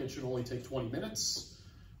online. It should only take 20 minutes.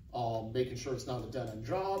 Making sure it's not a dead-end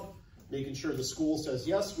job, making sure the school says,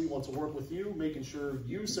 yes, we want to work with you, making sure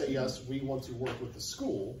you say, yes, we want to work with the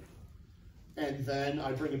school. And then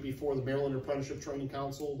I bring it before the Maryland Apprenticeship Training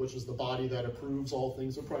Council, which is the body that approves all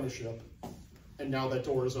things apprenticeship. And now that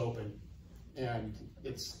door is open, and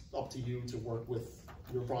it's up to you to work with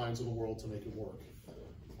your Brians of the world to make it work.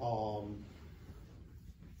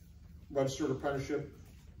 Registered apprenticeship,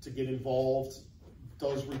 to get involved,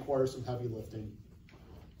 does require some heavy lifting.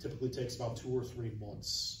 Typically takes about 2 or 3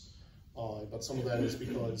 months. But some of that is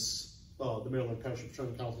because the Maryland Apprenticeship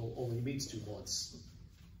Training Council only meets 2 months.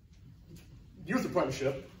 Youth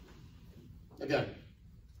apprenticeship, again,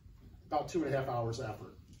 about 2.5 hours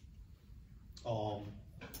effort.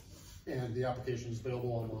 And the application is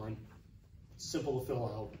available online, simple to fill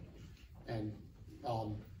out. And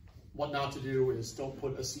what not to do is don't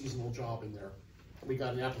put a seasonal job in there. We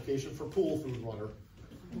got an application for pool food runner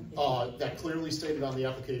that clearly stated on the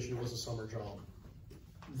application it was a summer job.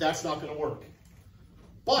 That's not going to work.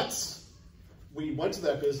 But we went to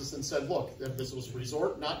that business and said, look, if this was a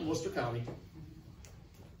resort, not in Worcester County,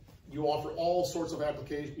 you offer all sorts of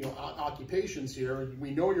occupations here.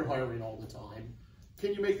 We know you're hiring all the time.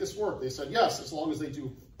 Can you make this work? They said, yes, as long as they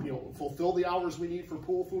do, fulfill the hours we need for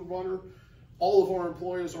pool food runner. All of our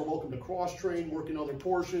employees are welcome to cross-train, work in other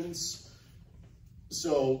portions.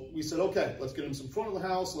 So we said, okay, let's get them some front of the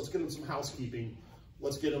house. Let's get them some housekeeping.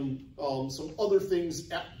 Let's get them some other things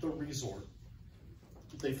at the resort.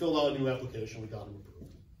 They filled out a new application. We got them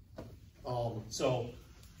approved.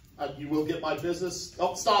 You will get my business.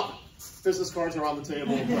 Oh, stop! Business cards are on the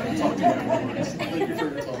table. I can talk to you afterwards. Thank you for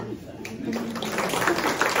your time.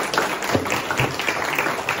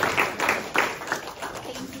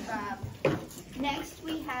 Thank you, Bob. Next,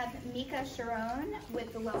 we have Mika Sharon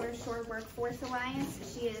with the Lower Shore Workforce Alliance.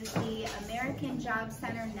 She is the American Job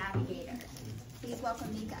Center Navigator. Please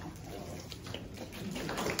welcome Mika.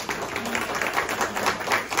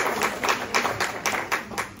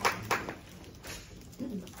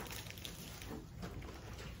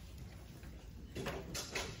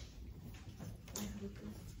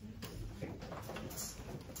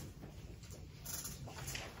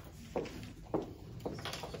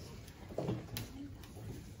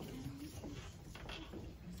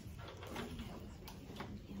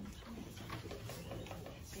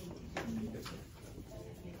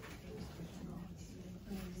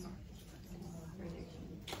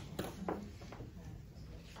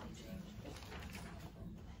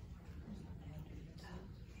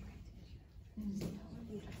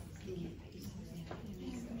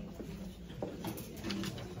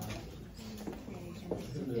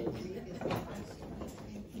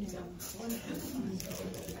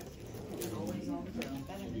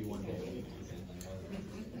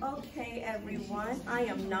 Okay, everyone, I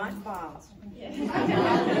am not Bob.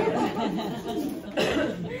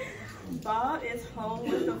 Bob is home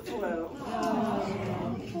with the flu.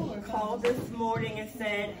 Called this morning and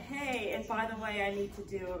said, hey, and by the way, I need to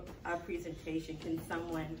do a presentation. Can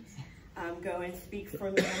someone go and speak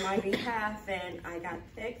for me on my behalf? And I got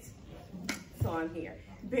picked, so I'm here.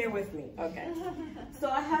 Bear with me, okay. So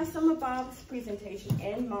I have some of Bob's presentation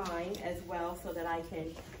in mind as well so that I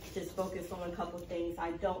can just focus on a couple of things.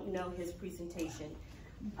 I don't know his presentation,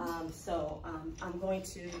 so I'm going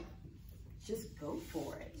to just go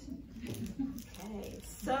for it. Okay,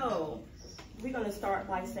 so we're going to start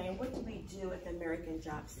by saying, what do we do at the American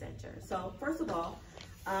Job Center? So first of all,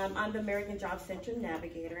 I'm the American Job Center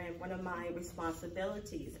Navigator, and one of my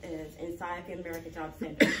responsibilities is inside the American Job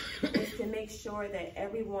Center is to make sure that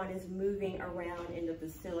everyone is moving around in the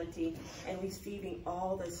facility and receiving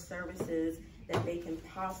all the services that they can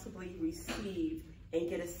possibly receive and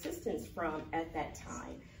get assistance from at that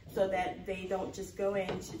time, so that they don't just go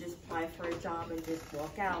in to just apply for a job and just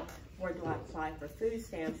walk out, or do I apply for food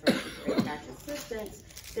stamps or for cash assistance.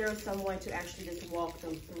 There's someone to actually just walk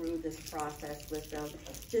them through this process with them,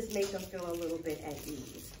 just make them feel a little bit at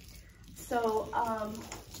ease. So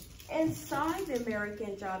inside the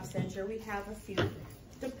American Job Center, we have a few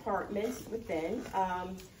departments within.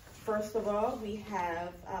 First of all, we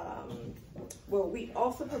have, we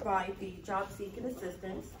also provide the job seeking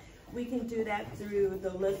assistance. We can do that through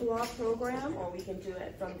the LISLAW program, or we can do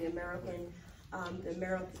it from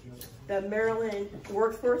the Maryland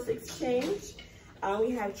Workforce Exchange.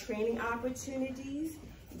 We have training opportunities,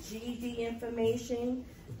 GED information,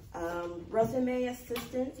 resume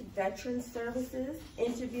assistance, veteran services,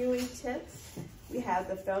 interviewing tips. We have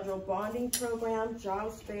the federal bonding program,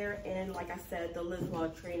 jobs fair, and like I said, the LISLAW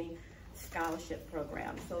training scholarship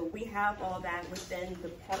program. So we have all that within the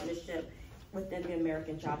partnership within the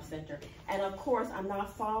American Job Center. And of course, I'm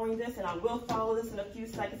not following this, and I will follow this in a few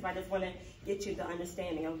seconds, but I just want to get you the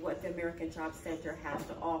understanding of what the American Job Center has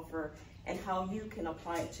to offer and how you can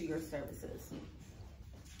apply it to your services.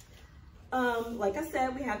 Like I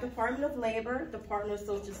said, we have Department of Labor, Department of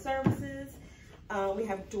Social Services, we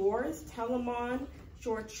have DOORS, Telemon,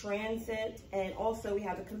 Short Transit, and also we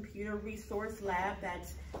have a computer resource lab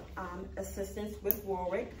that's assistance with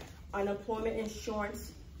Warwick. Unemployment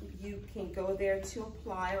insurance, you can go there to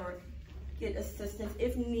apply or get assistance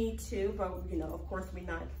if need to, but you know, of course, we're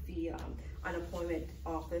not the unemployment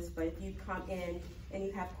office, but if you come in and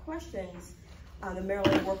you have questions, the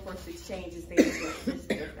Maryland Workforce Exchange is there to assist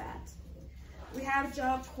with that. We have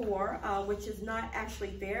Job Corps, which is not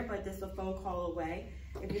actually there, but just a phone call away.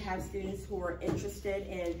 If you have students who are interested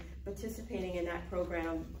in participating in that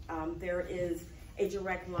program, there is a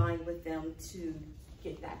direct line with them to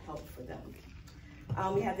get that help for them.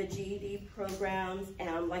 We have the GED programs,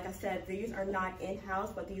 and like I said, these are not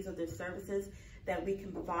in-house, but these are the services that we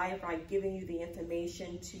can provide by giving you the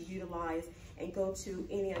information to utilize and go to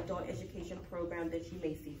any adult education program that you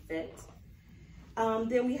may see fit.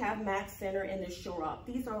 Then we have Max Center and the Shore Up.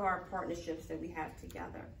 These are our partnerships that we have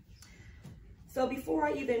together. So before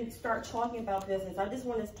I even start talking about business, I just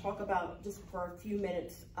want to talk about, just for a few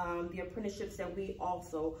minutes, the apprenticeships that we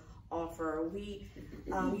also offer.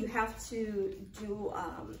 You have to do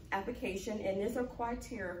application, and there's a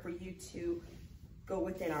criteria for you to go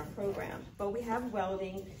within our program. But we have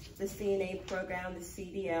welding, the CNA program, the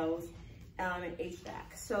CDLs, and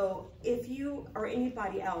HVAC. So if you or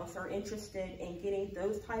anybody else are interested in getting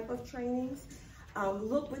those type of trainings,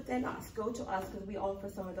 look within us, go to us, because we offer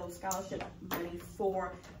some of those scholarship money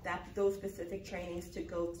for those specific trainings to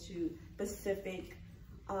go to specific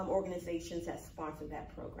organizations that sponsor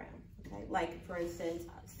that program. Okay, like for instance,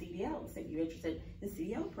 CDLs. If you're interested in the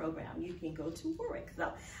CDL program, you can go to Warwick.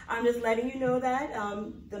 So I'm just letting you know that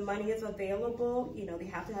the money is available. You know, they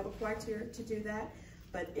have to have a criteria to do that,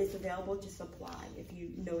 but it's available. Just apply if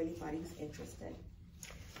you know anybody who's interested.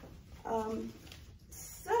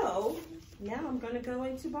 So now I'm going to go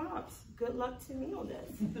into Bob's. Good luck to me on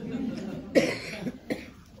this.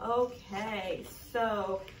 Okay,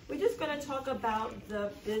 so we're just going to talk about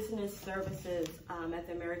the business services at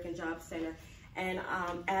the American Job Center. And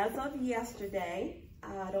as of yesterday,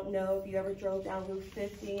 I don't know if you ever drove down Route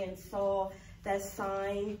 50 and saw that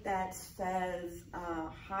sign that says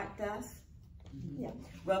hot desk. Yeah.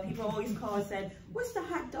 Well, people always call and said, "What's the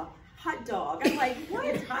hot dog?" Hot dog. I'm like,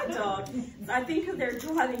 what? Hot dog? I think because they're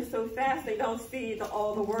driving so fast, they don't see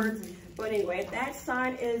all the words. But anyway, that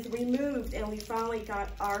sign is removed, and we finally got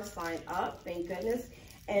our sign up, thank goodness.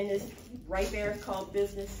 And it's right there, it's called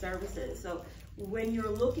Business Services. So when you're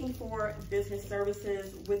looking for business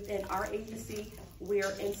services within our agency,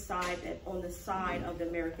 we're inside on the side of the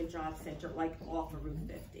American Job Center, like off of Route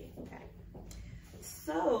 50. Okay.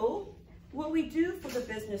 So what we do for the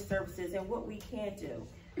business services and what we can do,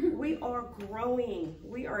 we are growing.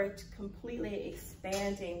 We are completely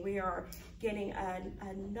expanding. We are getting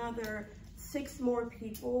another 6 more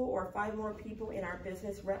people or 5 more people in our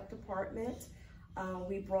business rep department.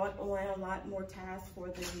 We brought on a lot more tasks for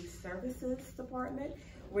the youth services department.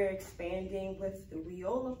 We're expanding with the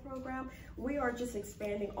Riola program. We are just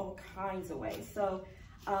expanding all kinds of ways. So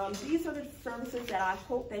these are the services that I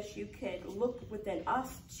hope that you could look within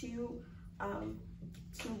us to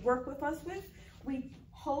work with us with. We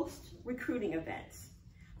host recruiting events.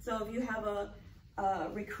 So if you have a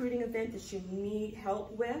recruiting event that you need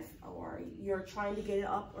help with, or you're trying to get it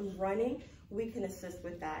up and running, we can assist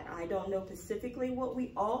with that. I don't know specifically what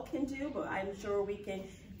we all can do, but I'm sure we can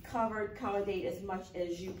accommodate as much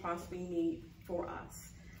as you possibly need for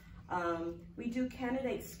us. We do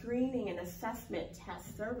candidate screening and assessment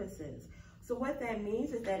test services. So what that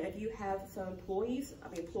means is that if you have some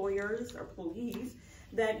employers or employees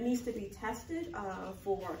that needs to be tested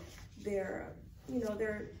for their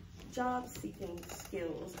job seeking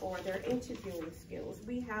skills or their interviewing skills,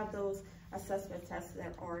 we have those assessment tests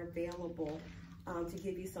that are available to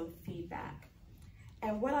give you some feedback.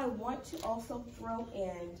 And what I want to also throw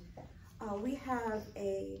in, we have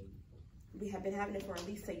been having it for at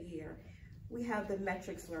least a year. We have the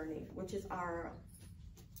metrics learning, which is our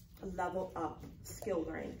level up skill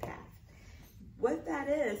learning path. What that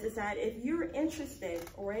is that if you're interested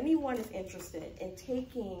or anyone is interested in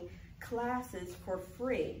taking classes for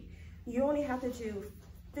free, you only have to do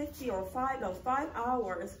 5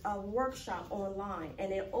 hours of workshop online,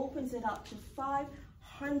 and it opens it up to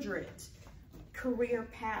 500 career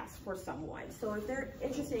paths for someone. So if they're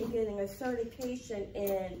interested in getting a certification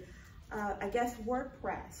in, I guess,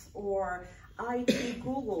 WordPress or IT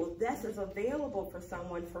Google, this is available for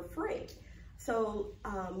someone for free. So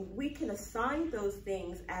we can assign those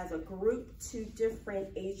things as a group to different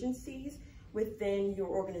agencies within your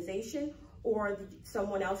organization, or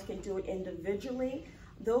someone else can do it individually.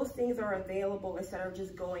 Those things are available instead of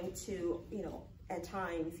just going to, at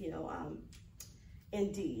times,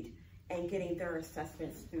 Indeed and getting their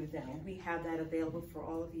assessments through them. We have that available for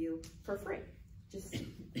all of you for free. Just,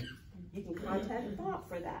 you can contact Bob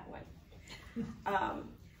for that one.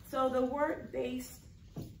 So the work-based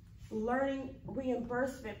learning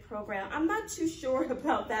reimbursement program, I'm not too sure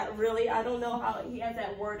about that really. I don't know how he has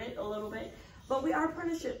that worded a little bit, but our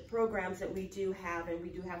apprenticeship programs that we do have and we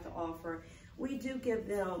do have to offer, we do give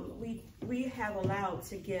them, we have allowed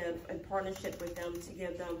to give a partnership with them to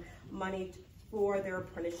give them money for their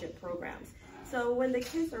apprenticeship programs. So when the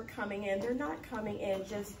kids are coming in, they're not coming in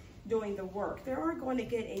just doing the work. They are going to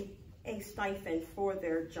get a stipend for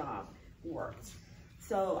their job worked.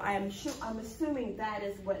 So I'm assuming that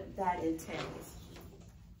is what that entails.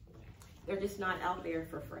 They're just not out there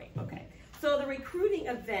for free. Okay. So the recruiting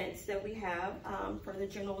events that we have for the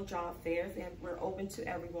general job fairs, and we're open to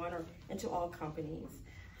everyone and to all companies.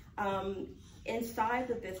 Inside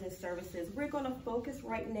the business services, we're going to focus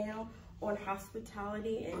right now on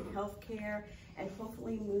hospitality and healthcare, and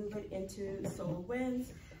hopefully move it into solar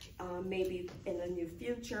winds, maybe in the near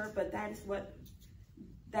future. But that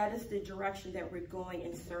is the direction that we're going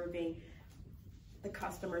in serving the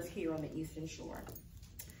customers here on the Eastern Shore.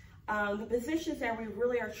 The positions that we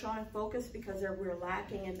really are trying to focus, because we're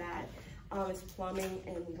lacking in that, It's plumbing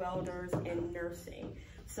and welders and nursing.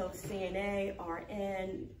 So CNA,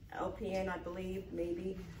 RN, LPN, I believe,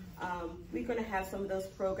 maybe. We're gonna have some of those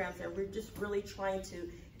programs that we're just really trying to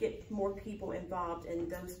get more people involved in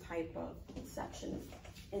those type of sections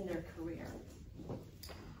in their career.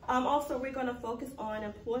 Also, we're gonna focus on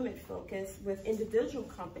employment focus with individual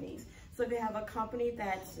companies. So if you have a company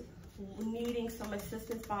that's needing some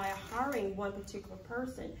assistance by hiring one particular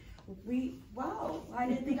person, wow, I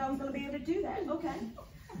didn't think I was gonna be able to do that, okay.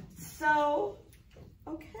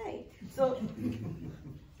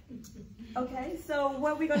 So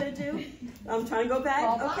what we're gonna do, I'm trying to go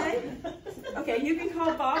back, okay? Okay, you can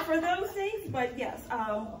call Bob for those things, but yes,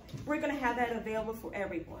 we're gonna have that available for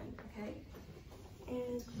everyone, okay?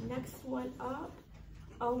 And next one up,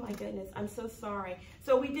 oh my goodness, I'm so sorry.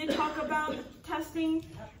 So we did talk about testing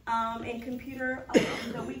and computer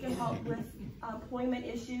that we can help with employment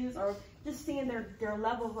issues or just seeing their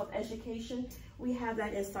level of education. We have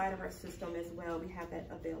that inside of our system as well. We have that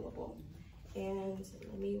available. And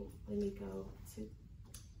let me go to,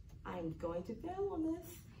 I'm going to fail on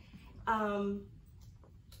this.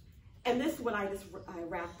 And this is what I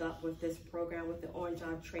wrapped up with this program, with the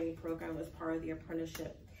on-job training program as part of the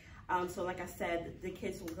apprenticeship. So like I said, the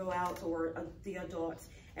kids will go out, or the adults,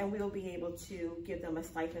 and we'll be able to give them a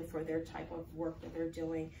stipend for their type of work that they're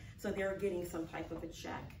doing. So they're getting some type of a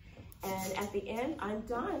check. And at the end, I'm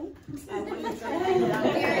done. Very good.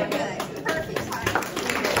 Perfect time.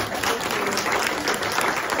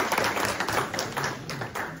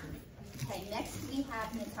 Okay, next we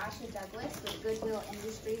have Natasha Douglas with Goodwill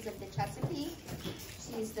Industries of the Chesapeake.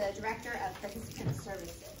 She's the Director of Participant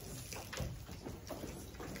Services.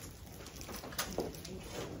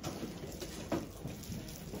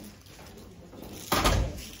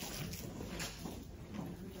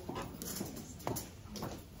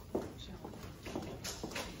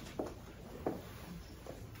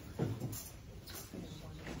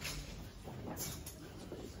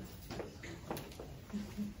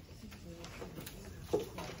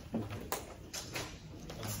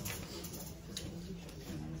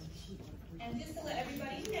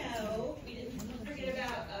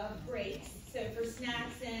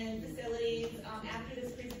 Snacks and facilities. After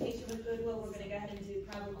this presentation with Goodwill, we're going to go ahead and do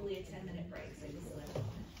probably a 10-minute break. So just let them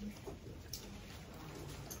know.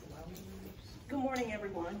 Good morning,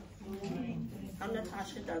 everyone. Good morning. I'm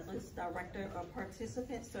Natasha Douglas, Director of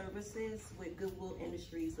Participant Services with Goodwill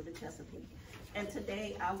Industries of the Chesapeake. And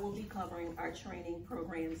today I will be covering our training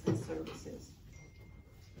programs and services.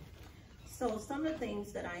 So some of the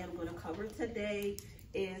things that I am going to cover today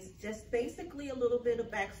is just basically a little bit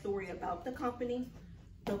of backstory about the company,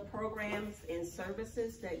 the programs and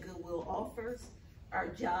services that Goodwill offers, our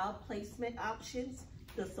job placement options,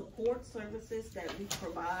 the support services that we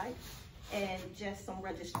provide, and just some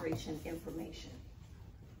registration information.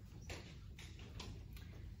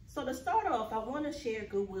 So to start off, I want to share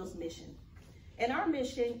Goodwill's mission. And our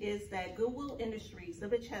mission is that Goodwill Industries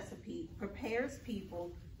of the Chesapeake prepares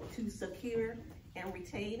people to secure and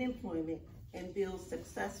retain employment and build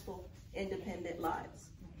successful, independent lives.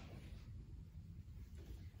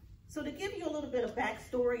 So to give you a little bit of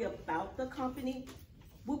backstory about the company,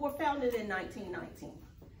 we were founded in 1919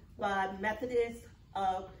 by Methodist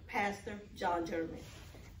Pastor John German.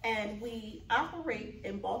 And we operate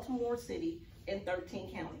in Baltimore City in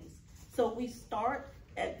 13 counties. So we start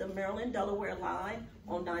at the Maryland-Delaware line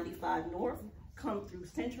on 95 North, come through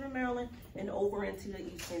Central Maryland, and over into the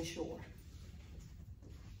Eastern Shore.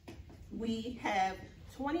 We have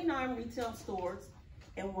 29 retail stores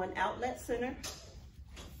and 1 outlet center,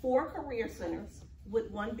 4 career centers,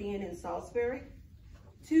 with 1 being in Salisbury,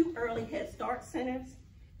 2 early Head Start centers,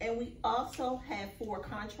 and we also have 4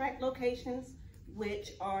 contract locations,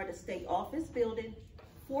 which are the State Office Building,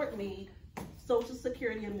 Fort Meade, Social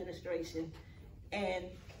Security Administration, and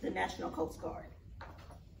the National Coast Guard.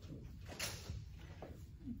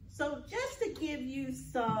 So just to give you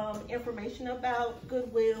some information about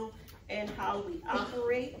Goodwill and how we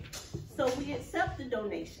operate, so we accept the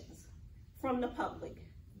donations from the public,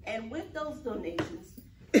 and with those donations,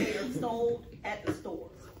 they are sold at the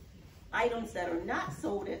stores. Items that are not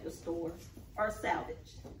sold at the stores are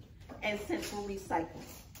salvaged and sent for recycling.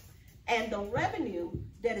 And the revenue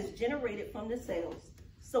that is generated from the sales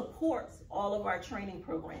supports all of our training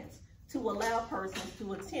programs to allow persons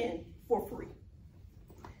to attend for free.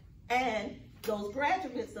 And those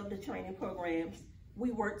graduates of the training programs,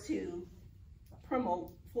 we work to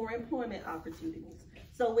promote for employment opportunities.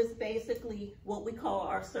 So it's basically what we call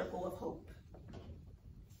our circle of hope.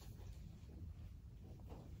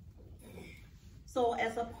 So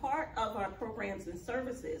as a part of our programs and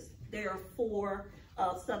services, there are 4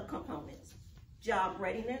 subcomponents: job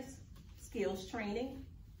readiness, skills training,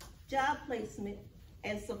 job placement,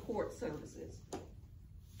 and support services.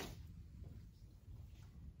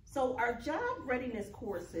 So our job readiness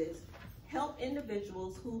courses help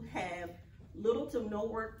individuals who have little to no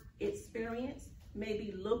work experience, may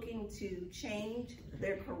be looking to change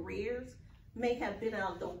their careers, may have been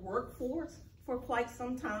out of the workforce for quite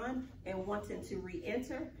some time and wanting to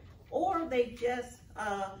re-enter, or they just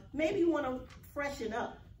maybe want to freshen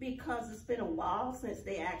up because it's been a while since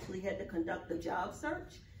they actually had to conduct a job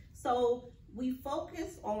search. So we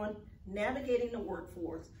focus on navigating the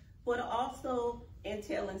workforce, but also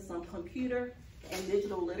entailing some computer and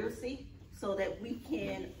digital literacy so that we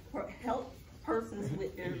can help persons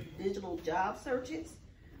with their digital job searches,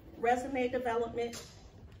 resume development,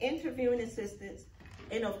 interviewing assistance,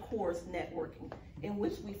 and of course, networking, in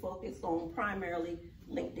which we focus on primarily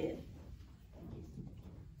LinkedIn.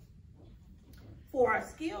 For our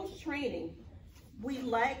skills training, we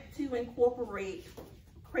like to incorporate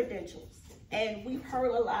credentials. And we've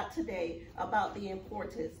heard a lot today about the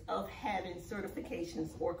importance of having certifications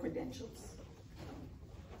or credentials.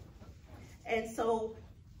 And so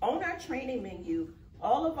on our training menu,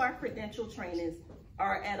 all of our credential trainings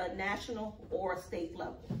are at a national or a state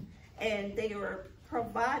level. And they are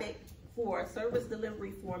provided for a service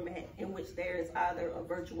delivery format in which there is either a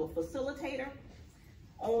virtual facilitator,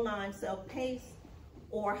 online self-paced,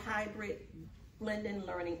 or hybrid blended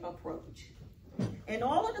learning approach. And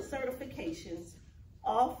all of the certifications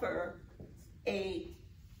offer a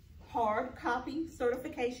hard copy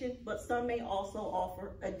certification, but some may also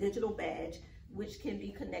offer a digital badge, which can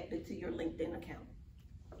be connected to your LinkedIn account.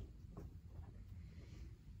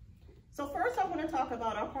 So first I want to talk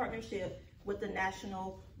about our partnership with the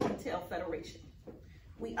National Retail Federation.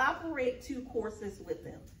 We operate 2 courses with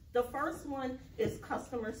them. The first one is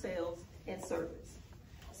customer sales and service.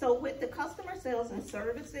 So with the customer sales and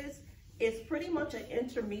services, it's pretty much an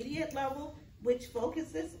intermediate level, which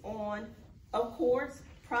focuses on, of course,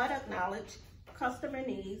 product knowledge, customer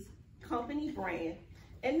needs, company brand.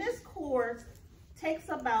 And this course takes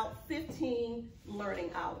about 15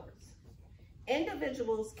 learning hours.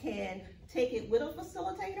 Individuals can take it with a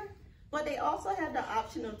facilitator, but they also have the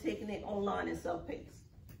option of taking it online and self-paced.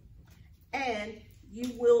 And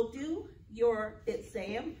you will do your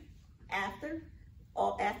exam after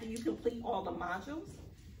you complete all the modules,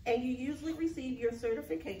 and you usually receive your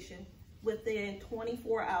certification within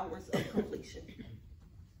 24 hours of completion.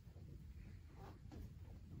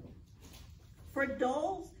 For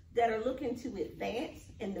those that are looking to advance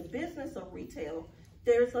in the business of retail,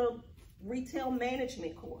 there's a retail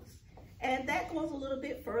management course. And that goes a little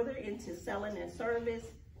bit further into selling and service,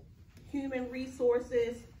 human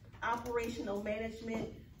resources, operational management,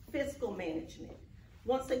 fiscal management.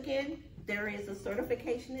 Once again, there is a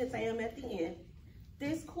certification exam at the end.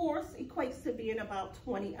 This course equates to being about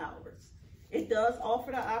 20 hours. It does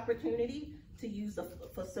offer the opportunity to use a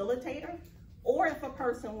facilitator, or if a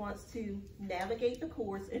person wants to navigate the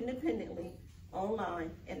course independently,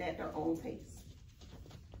 online, and at their own pace.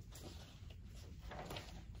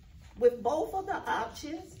 With both of the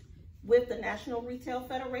options, with the National Retail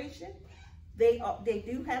Federation, they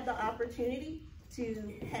do have the opportunity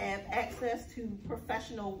to have access to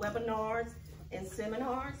professional webinars and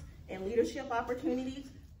seminars and leadership opportunities,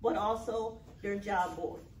 but also their job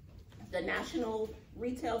board. The National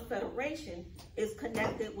Retail Federation is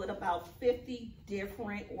connected with about 50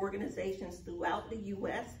 different organizations throughout the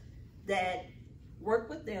U.S. that work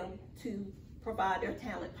with them to provide their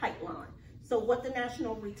talent pipeline. So what the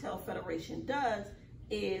National Retail Federation does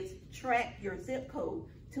is track your zip code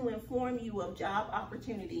to inform you of job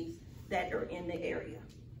opportunities that are in the area.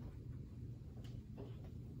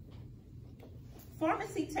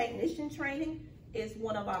 Pharmacy technician training is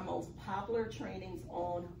one of our most popular trainings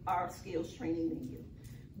on our skills training menu.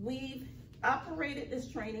 We've operated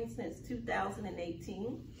this training since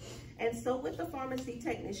 2018. And so with the pharmacy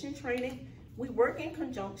technician training, we work in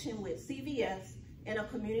conjunction with CVS and a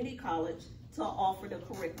community college to offer the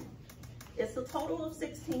curriculum. It's a total of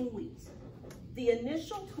 16 weeks. The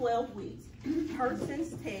initial 12 weeks,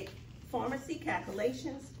 persons take pharmacy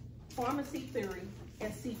calculations, pharmacy theory,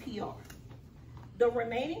 and CPR. The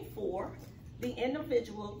remaining 4, the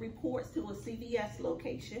individual reports to a CVS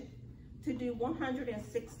location to do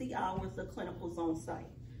 160 hours of clinicals on site.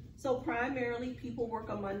 So primarily people work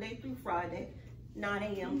a Monday through Friday, 9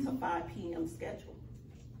 a.m. to 5 p.m. schedule.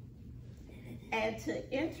 And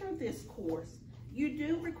to enter this course, you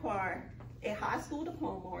do require a high school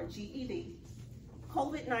diploma or GED,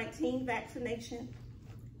 COVID-19 vaccination,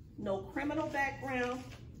 no criminal background,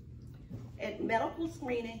 and medical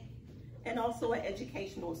screening, and also an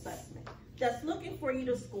educational assessment that's looking for you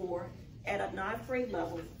to score at a 9th grade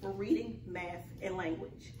level for reading, math, and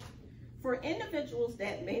language. For individuals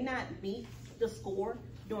that may not meet the score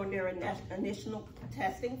during their initial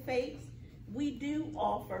testing phase, we do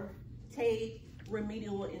offer paid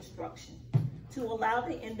remedial instruction to allow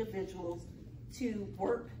the individuals to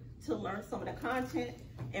work to learn some of the content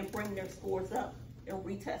and bring their scores up and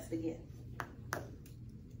retest again.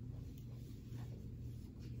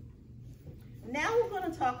 Now we're going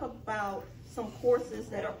to talk about some courses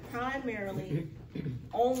that are primarily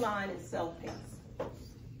online and self-paced.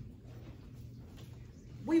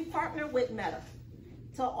 We partner with Meta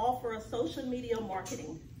to offer a social media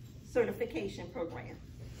marketing certification program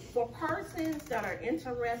for persons that are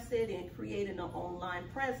interested in creating an online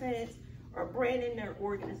presence or branding their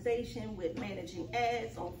organization with managing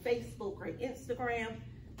ads on Facebook or Instagram.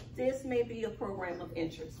 This may be a program of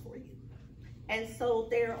interest for you. And so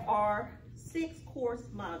there are 6 course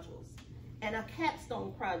modules and a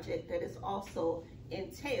capstone project that is also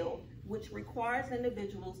entailed, which requires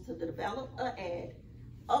individuals to develop an ad,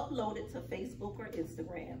 upload it to Facebook or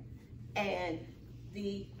Instagram, and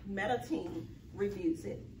the Meta team reviews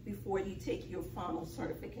it before you take your final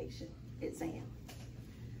certification exam.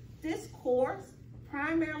 This course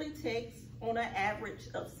primarily takes on an average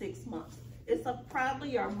of 6 months. It's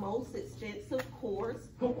probably our most extensive course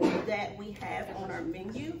that we have on our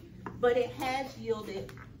menu, but it has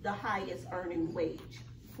yielded the highest earning wage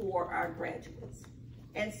for our graduates.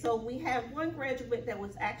 And so we have one graduate that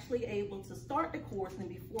was actually able to start the course, and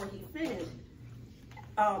before he finished,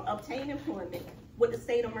 obtain employment with the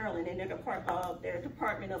state of Maryland in their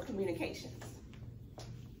Department of Communications.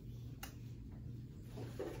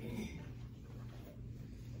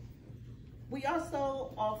 We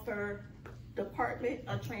also offer Department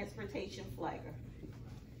of Transportation Flagger.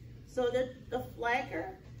 So the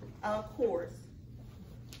Flagger course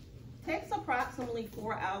takes approximately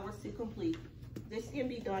 4 hours to complete. This can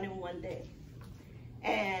be done in 1 day.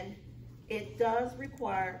 And it does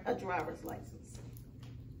require a driver's license.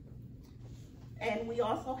 And we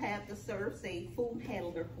also have the Serve Safe Food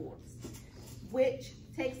Handler course, which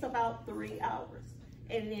takes about 3 hours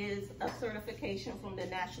and is a certification from the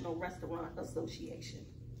National Restaurant Association.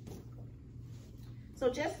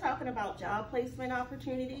 So just talking about job placement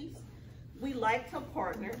opportunities, we like to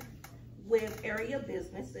partner with area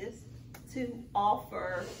businesses to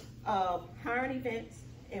offer hiring events,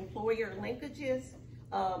 employer linkages,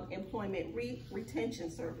 employment retention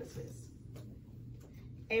services.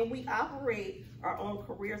 And we operate our own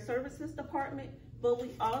career services department, but we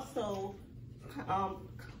also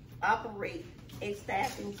operate a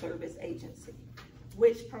staffing service agency,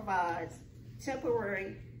 which provides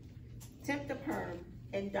temporary, temp to perm,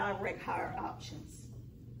 and direct hire options.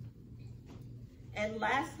 And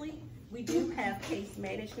lastly, we do have case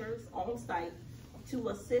managers on site to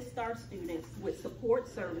assist our students with support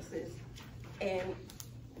services and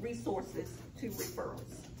resources to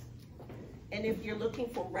referrals. And if you're looking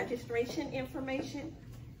for registration information,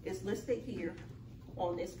 it's listed here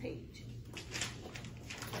on this page.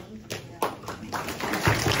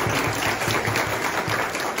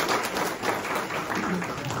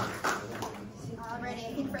 Alrighty,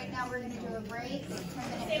 I think right now we're going to do a break. 10 minutes.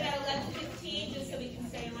 Say about 11:15, just so we can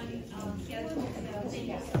stay on schedule. Thank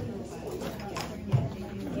you.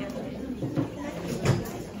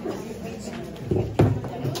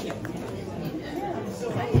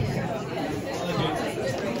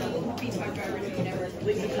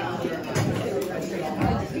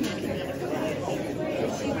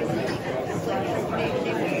 Thank you.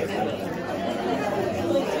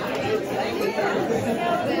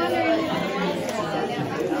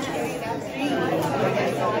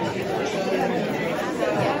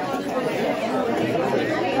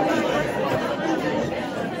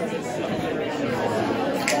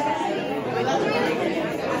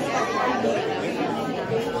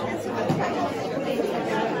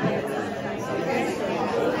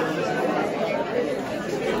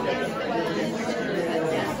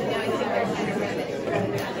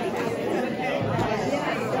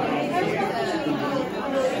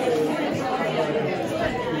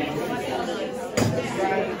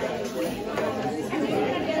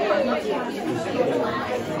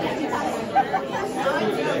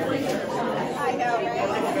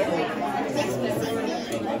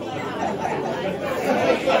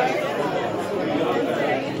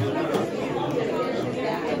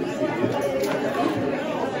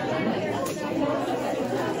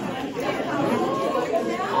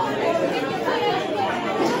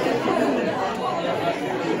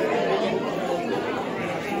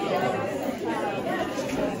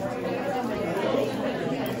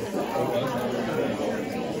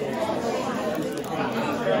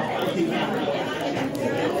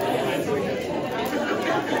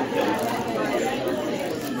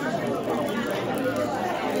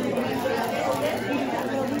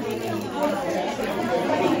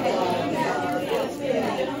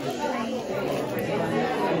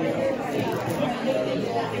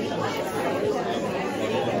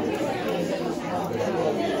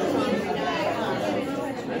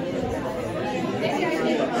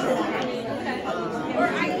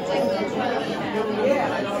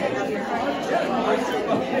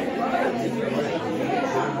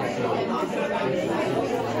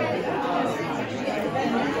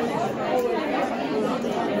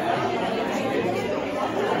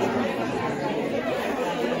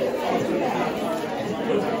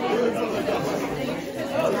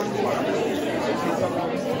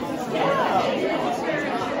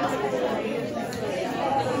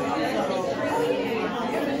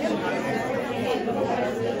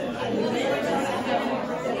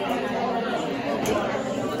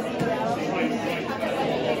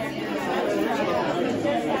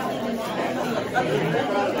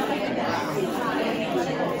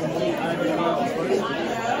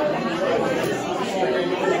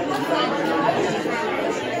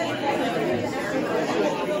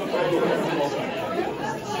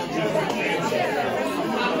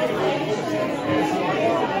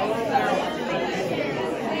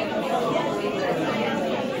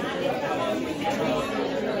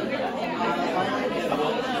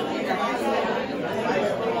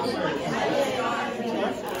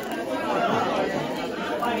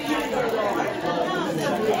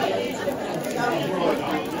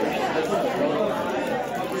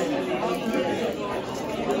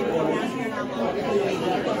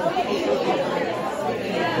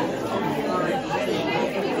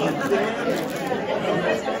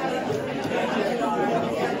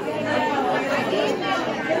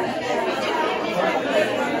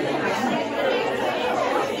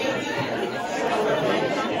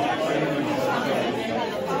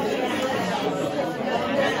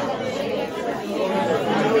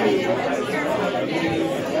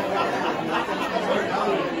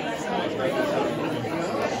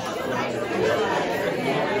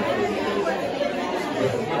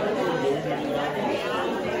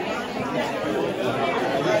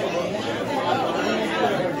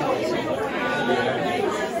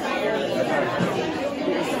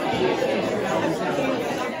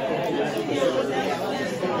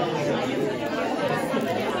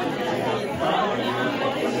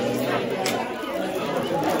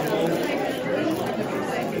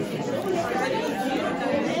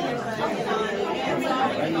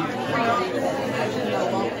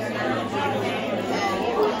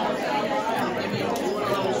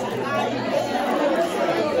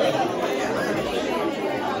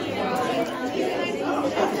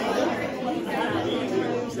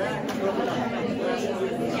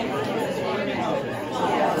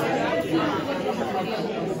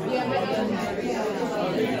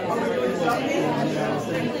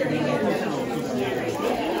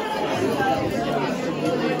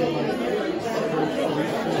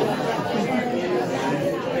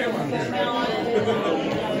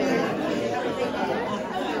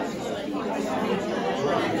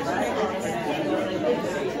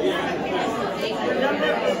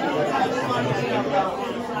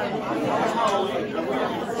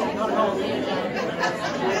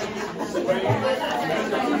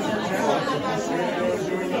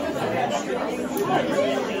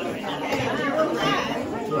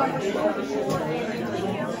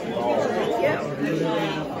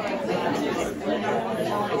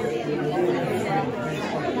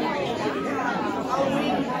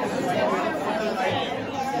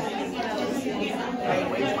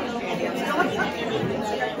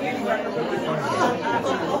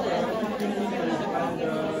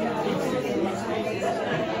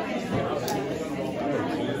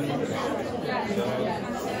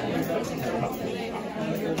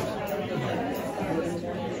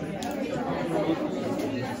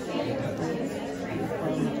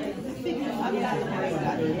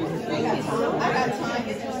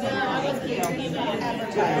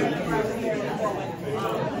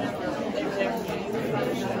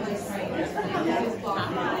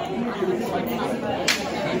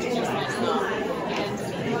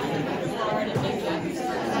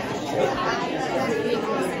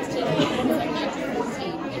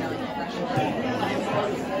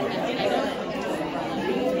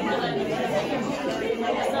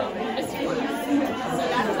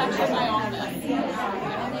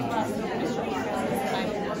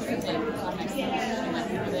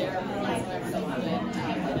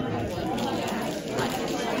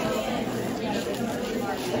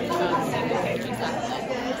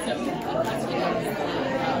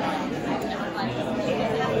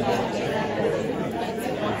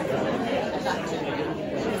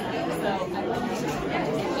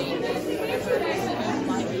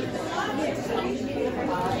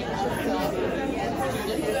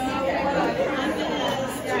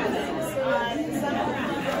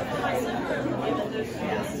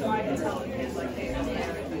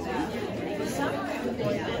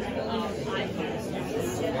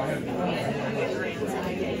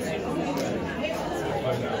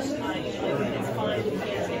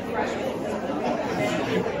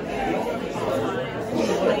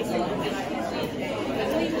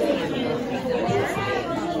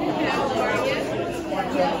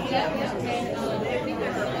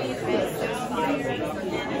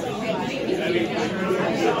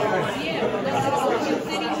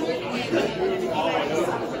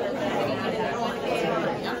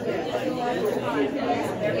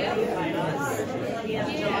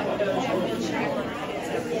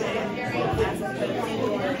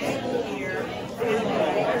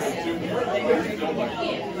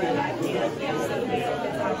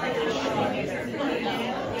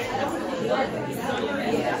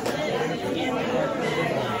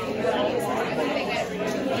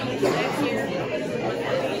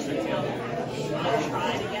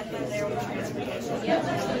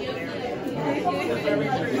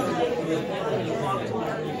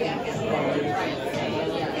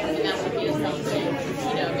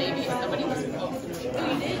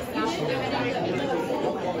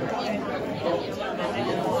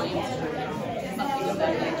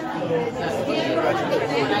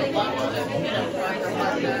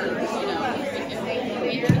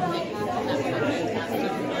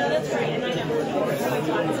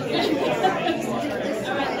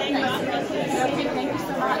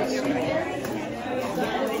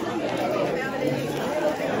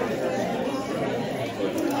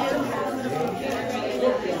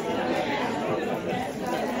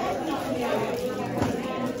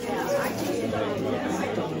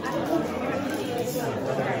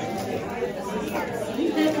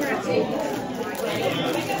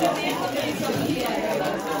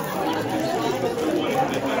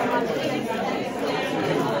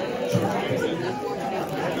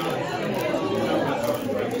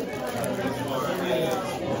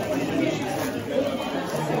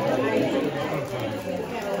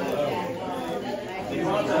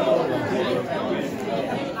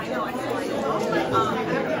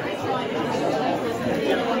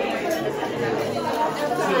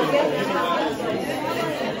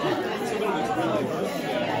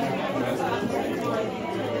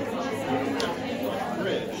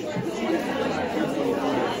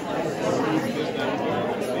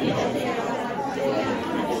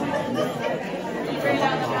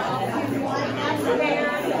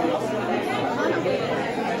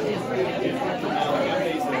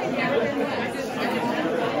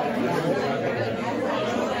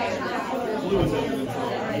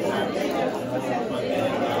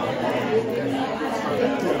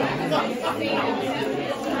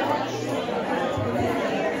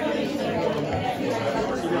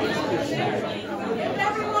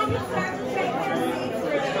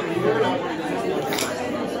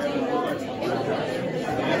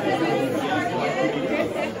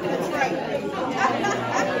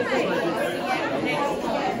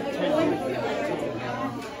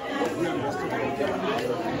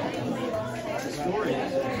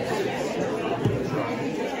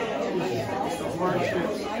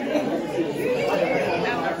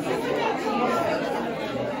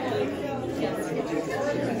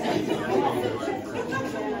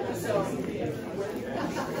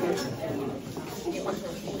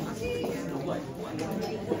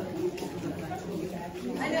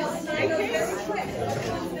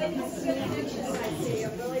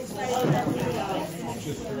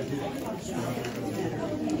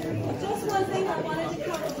 Just one thing I wanted to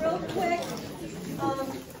cover real quick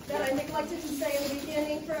that I neglected to say in the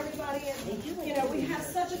beginning for everybody. And, you know, we have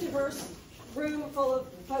such a diverse room full of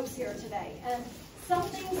folks here today. And some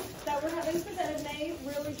things that we're having presented may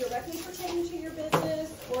really directly pertain to your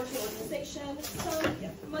business or to your organization. Some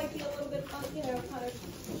might be a little bit, you know, kind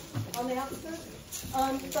of on the outskirts.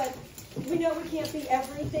 But we know we can't be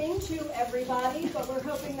everything to everybody, but we're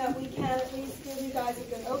hoping that we can at least give you guys a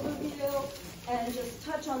good overview and just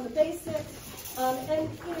touch on the basics. And,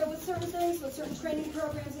 you know, with certain things, with certain training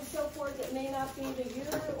programs and so forth, it may not be to you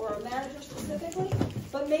or a manager specifically,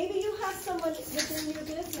 but maybe you have someone within your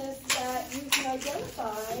business that you can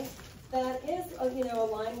identify that is, you know, a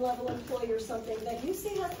line level employee or something that you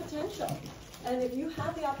see has potential. And if you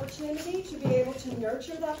have the opportunity to be able to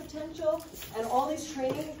nurture that potential and all these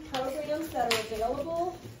training programs that are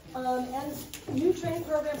available And new training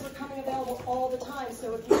programs are coming available all the time.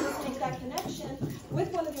 So if you just make that connection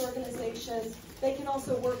with one of the organizations, they can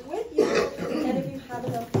also work with you. And if you have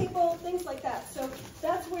enough people, things like that. So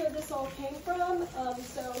that's where this all came from.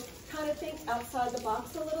 So kind of think outside the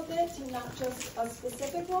box a little bit to not just a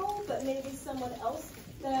specific role, but maybe someone else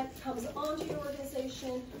that comes onto your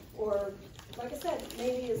organization, or like I said,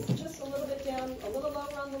 maybe is just a little bit down, a little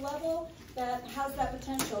lower on the level, that has that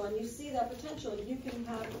potential, and you see that potential, you can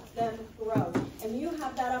have them grow. And you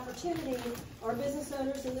have that opportunity. Our business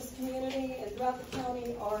owners in this community and throughout the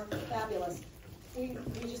county are fabulous. We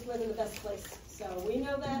just live in the best place. So we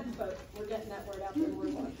know that, but we're getting that word out there more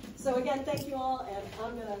and more. So again, thank you all, and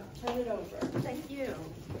I'm going to turn it over. Thank you.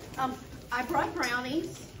 I brought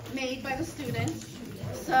brownies made by the students.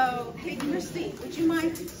 So, hey, Christy, would you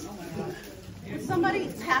mind? Would somebody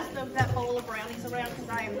pass that bowl of brownies around, because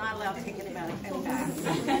I am not allowed to take any back.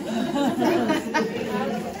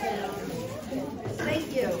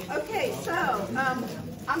 Thank you. Okay, so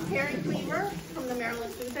I'm Carrie Cleaver from the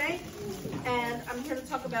Maryland Food Bank, and I'm here to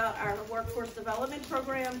talk about our workforce development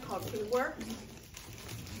program called Food Work.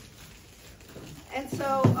 And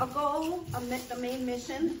so a goal, the main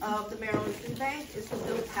mission of the Maryland Food Bank is to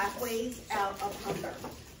build pathways out of hunger.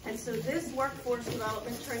 And so this workforce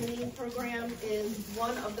development training program is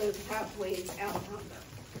one of those pathways out of hunger.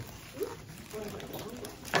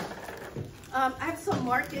 I have some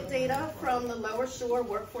market data from the Lower Shore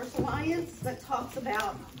Workforce Alliance that talks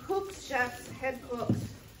about cooks, chefs, head cooks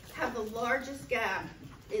have the largest gap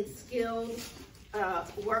in skilled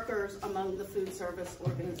workers among the food service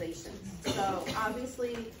organizations. So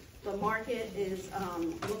obviously the market is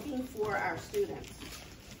looking for our students.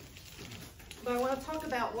 But I want to talk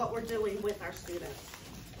about what we're doing with our students.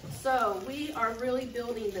 So we are really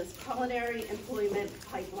building this culinary employment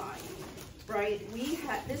pipeline, right?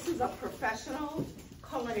 This is a professional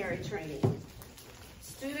culinary training.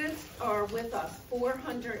 Students are with us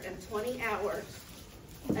 420 hours,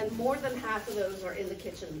 and more than half of those are in the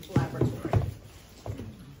kitchen laboratory.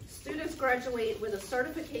 Students graduate with a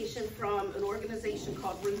certification from an organization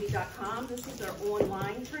called Ruby.com. This is their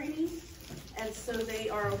online training. And so they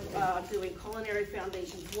are doing Culinary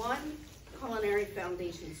Foundations 1, Culinary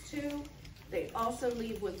Foundations 2. They also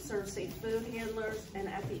leave with Serve Safe Food Handlers. And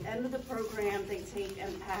at the end of the program, they take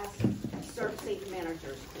and pass Serve Safe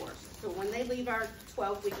Managers course. So when they leave our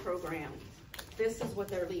 12-week program, this is what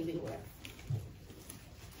they're leaving with.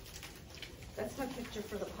 That's my picture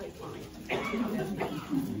for the pipeline.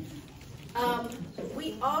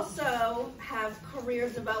 We also have career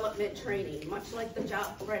development training, much like the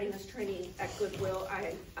job readiness training at Goodwill,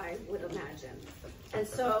 I would imagine. And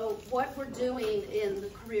so what we're doing in the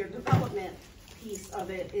career development piece of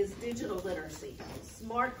it is digital literacy,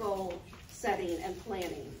 SMART goal setting and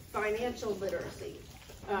planning, financial literacy.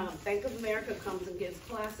 Bank of America comes and gives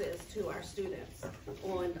classes to our students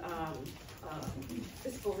on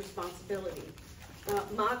fiscal responsibility.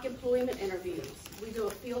 Mock employment interviews. We do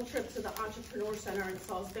a field trip to the Entrepreneur Center in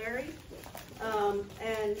Salisbury.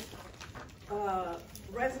 And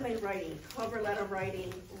resume writing, cover letter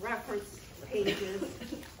writing, reference pages,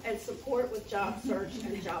 and support with job search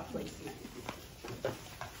and job placement.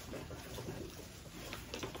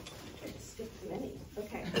 Skipped many.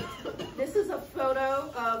 Okay. This is a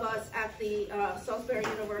photo of us at the Salisbury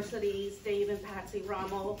University's Dave and Patsy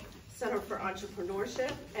Rommel Center for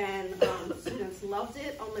Entrepreneurship, and students loved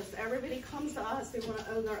it. Almost everybody comes to us, they want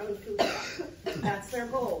to own their own food truck. That's their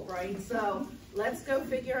goal, right? So let's go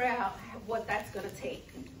figure out what that's going to take.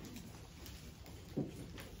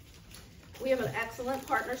 We have an excellent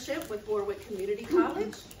partnership with Warwick Community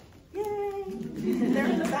College. Yay! They're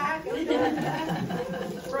in the back.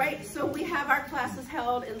 Right, so we have our classes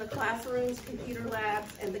held in the classrooms, computer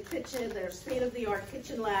labs, and the kitchen. There's state-of-the-art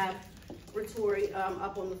kitchen lab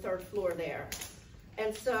up on the 3rd floor there.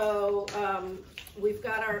 And so we've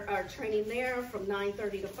got our training there from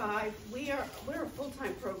 9:30 to 5. We're a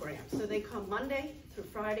full-time program, so they come Monday through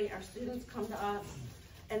Friday. Our students come to us,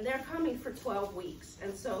 and they're coming for 12 weeks.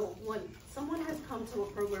 And so when someone has come to a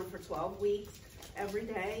program for 12 weeks every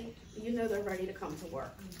day, you know they're ready to come to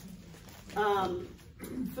work.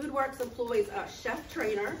 FoodWorks employs a chef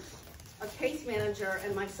trainer, a case manager,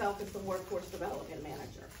 and myself as the workforce development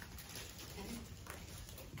manager.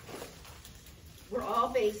 We're all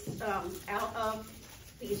based out of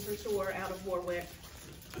the Eastern Shore, out of Warwick,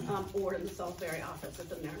 or in the Salisbury office at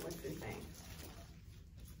the Maryland Food Bank.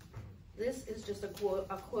 This is just a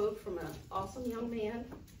quote from an awesome young man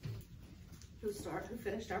who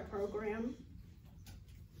finished our program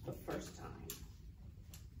the first time.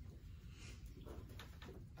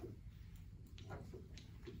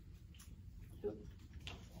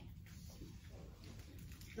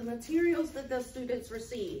 The materials that the students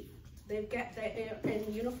receive, they're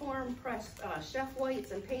in uniform pressed chef whites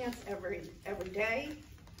and pants every day.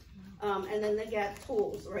 And then they get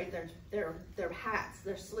tools, right? Their hats,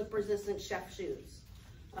 their slip-resistant chef shoes,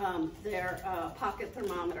 their pocket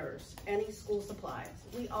thermometers, any school supplies.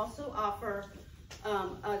 We also offer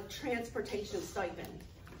a transportation stipend.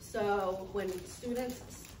 So when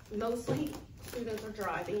mostly students are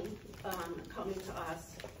driving, coming to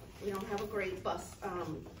us, we don't have a great bus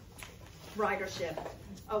ridership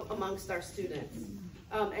amongst our students.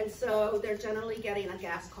 And so they're generally getting a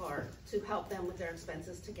gas card to help them with their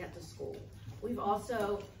expenses to get to school. We've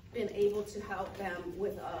also been able to help them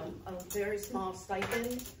with a very small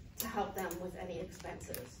stipend to help them with any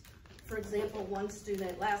expenses. For example, one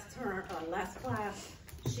student last class,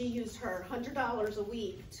 she used her $100 a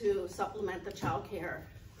week to supplement the childcare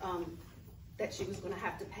that she was going to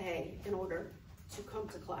have to pay in order to come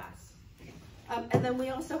to class. And then we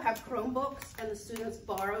also have Chromebooks, and the students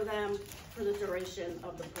borrow them for the duration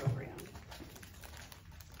of the program.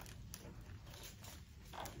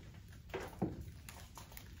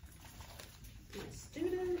 My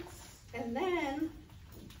students, and then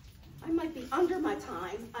I might be under my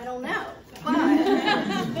time, I don't know, but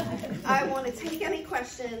I want to take any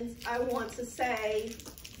questions. I want to say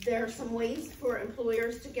there are some ways for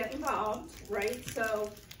employers to get involved, right? So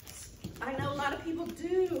I know a lot of people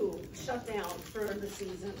do shut down for the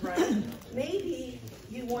season, right? Maybe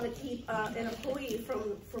you want to keep an employee from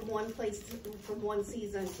one place, from one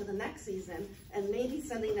season to the next season, and maybe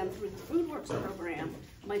sending them through the FoodWorks program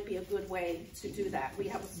might be a good way to do that. We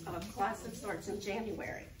have a class that starts in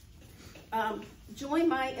January. Join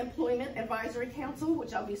my Employment Advisory Council,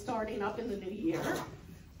 which I'll be starting up in the new year.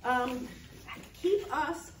 Keep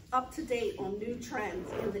us up to date on new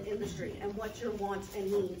trends in the industry and what your wants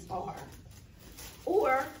and needs are.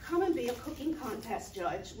 Or come and be a cooking contest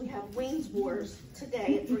judge. We have Wings Wars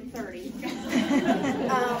today at 3:30.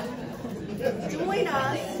 Join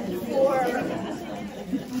us for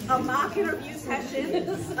a mock interview session.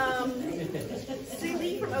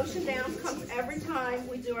 Cindy from Ocean Downs comes every time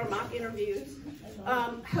we do our mock interviews.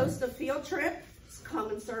 Host a field trip, come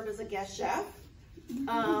and serve as a guest chef.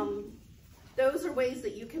 Those are ways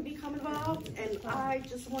that you can become involved, and I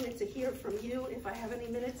just wanted to hear from you, if I have any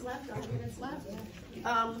minutes left,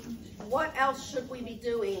 what else should we be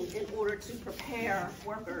doing in order to prepare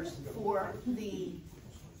workers for the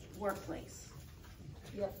workplace?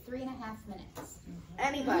 You have 3.5 minutes.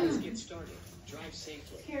 Anybody? Let's get started. Drive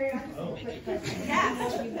safely. Carrie, I have a quick question.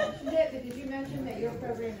 Yes. You mentioned it, but did you mention that your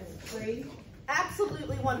program is free?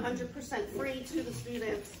 Absolutely 100% free to the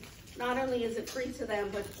students. Not only is it free to them,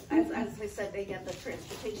 but as I said, they get the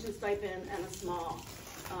transportation stipend and a small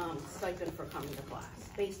stipend for coming to class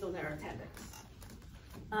based on their attendance.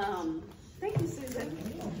 Thank you, Susan.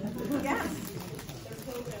 Yes. The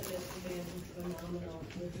program has been phenomenal.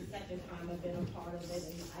 It's the second time I've been a part of it,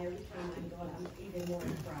 and every time I go, I'm even more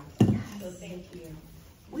impressed. So thank you.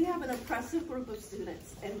 We have an impressive group of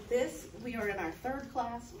students, and we are in our 3rd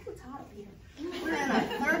class. Ooh, it's hot up here. We're in our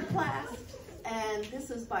 3rd class, and this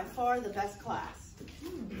is by far the best class.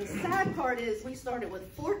 The sad part is we started with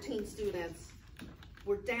 14 students.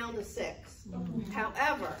 We're down to 6.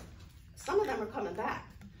 However, some of them are coming back.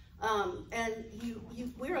 And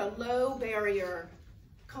we're a low barrier,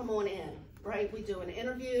 come on in, right? We do an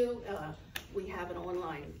interview, we have an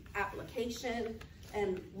online application,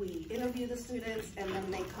 and we interview the students, and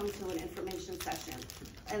then they come to an information session.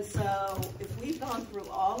 And so if we've gone through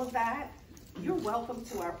all of that, you're welcome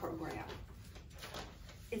to our program.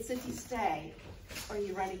 It's if you stay, are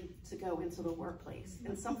you ready to go into the workplace?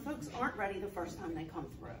 And some folks aren't ready the first time they come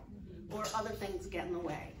through, or other things get in the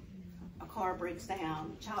way. A car breaks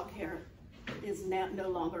down, childcare is no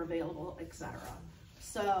longer available, etc.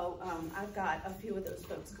 So I've got a few of those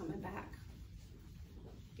folks coming back.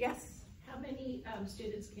 Yes? How many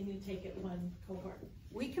students can you take at one cohort?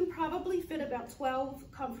 We can probably fit about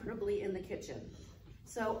 12 comfortably in the kitchen.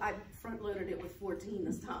 So I front-loaded it with 14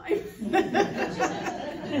 this time.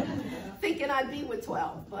 Thinking I'd be with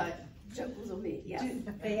 12, but joke was on me, yes. Do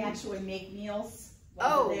they actually make meals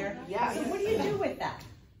while they're there? Yeah. So what do you do with that?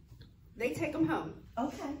 They take them home.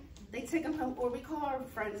 Okay. They take them home, or we call our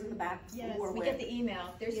friends in the back. Yes, we get the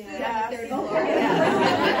email. There's food Yes. on the 3rd floor.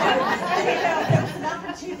 There's an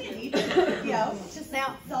opportunity to, just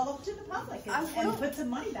now sell them to the public and put some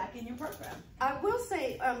money back in your program. I will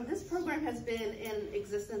say this program has been in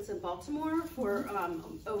existence in Baltimore for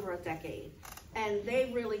over a decade, and they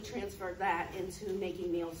really transferred that into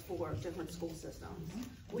making meals for different school systems.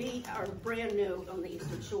 We are brand new on the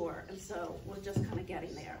Eastern Shore, and so we're just kind of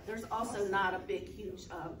getting there. There's also not a big, huge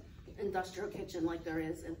industrial kitchen like there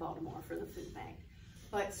is in Baltimore for the food bank.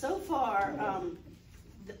 But so far,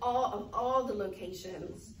 all the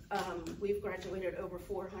locations, we've graduated over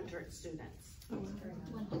 400 students. 1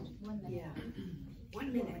 minute. Yeah.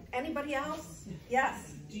 1 minute. Anybody else?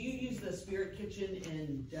 Yes. Do you use the Spirit Kitchen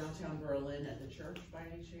in downtown Berlin at the church by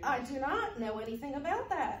any chance? I do not know anything about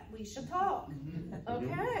that. We should talk.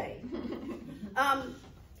 Okay.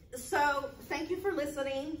 So thank you for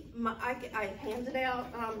listening. I handed out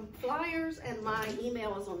flyers, and my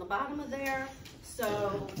email is on the bottom of there.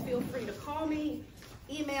 So feel free to call me,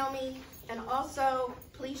 email me, and also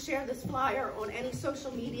please share this flyer on any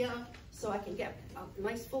social media so I can get a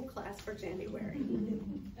nice full class for January.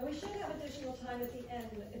 And we should have additional time at the end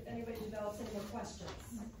if anybody develops any more questions.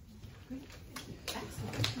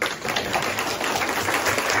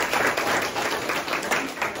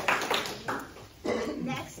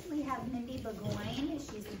 Next, we have Mindy Burgoyne.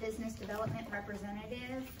 She's the Business Development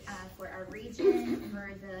Representative for our region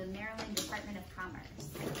for the Maryland Department of Commerce.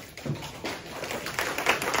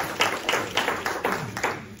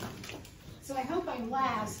 So I hope I'm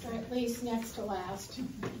last, or at least next to last.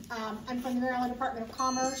 I'm from the Maryland Department of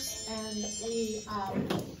Commerce, and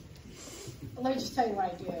let me just tell you what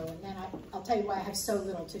I do, and then I'll tell you why I have so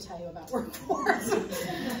little to tell you about workforce.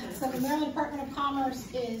 So the Maryland Department of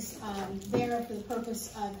Commerce is there for the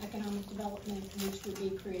purpose of economic development, which would be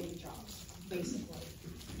creating jobs, basically.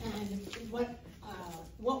 And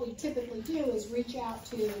what we typically do is reach out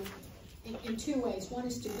to in two ways. One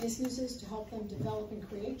is to businesses to help them develop and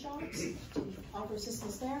create jobs, to offer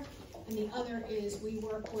assistance there. And the other is we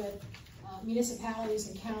work with municipalities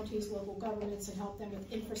and counties, local governments, and help them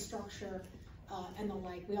with infrastructure and the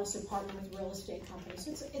like. We also partner with real estate companies.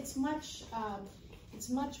 So it's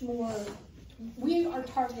much more, we are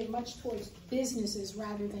targeted much towards businesses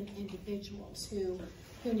rather than individuals who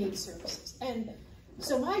need services. And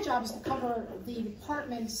so my job is to cover the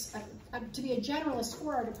departments, to be a generalist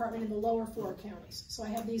for our department in the lower 4 counties. So I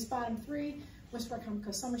have these bottom 3, Worcester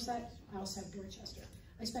County, Somerset. I also have Dorchester.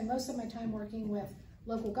 I spend most of my time working with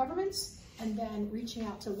local governments and then reaching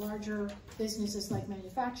out to larger businesses like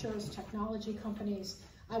manufacturers, technology companies.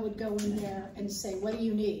 I would go in there and say, what do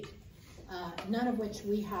you need? None of which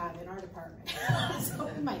we have in our department. So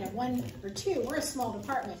we might have 1 or 2. We're a small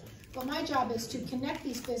department. But my job is to connect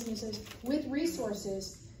these businesses with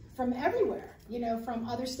resources from everywhere, you know, from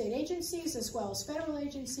other state agencies as well as federal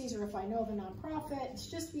agencies, or if I know of a nonprofit, it's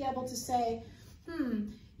just to be able to say,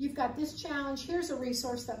 you've got this challenge, here's a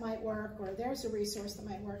resource that might work, or there's a resource that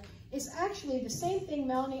might work. It's actually the same thing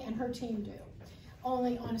Melanie and her team do,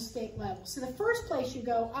 only on a state level. So the first place you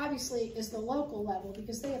go, obviously, is the local level,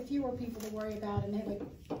 because they have fewer people to worry about, and they have a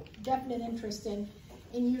definite interest in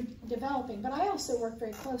you developing. But I also work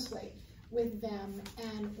very closely with them,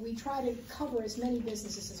 and we try to cover as many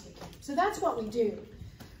businesses as we can. So that's what we do.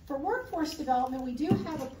 For workforce development, we do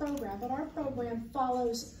have a program, but our program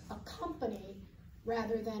follows a company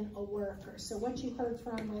rather than a worker. So what you heard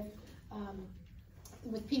from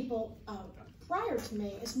with people prior to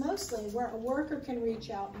me is mostly where a worker can reach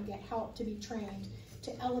out and get help to be trained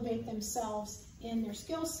to elevate themselves in their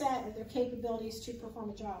skill set or their capabilities to perform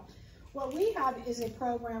a job. What we have is a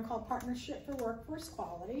program called Partnership for Workforce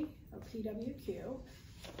Quality, or PWQ,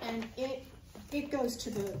 and it goes to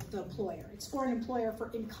the employer. It's for an employer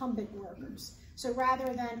for incumbent workers. So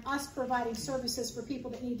rather than us providing services for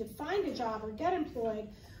people that need to find a job or get employed,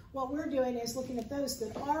 what we're doing is looking at those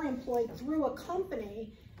that are employed through a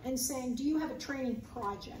company and saying, do you have a training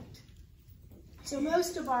project? So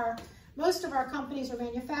most of our companies are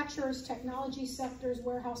manufacturers, technology sectors,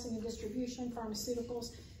 warehousing and distribution,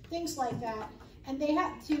 pharmaceuticals, things like that. And they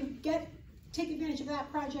have to take advantage of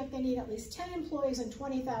that project. They need at least 10 employees and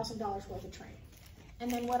 $20,000 worth of training.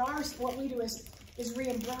 And then what we do is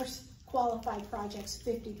reimburse qualified projects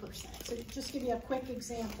 50%. So just give you a quick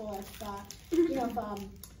example, if a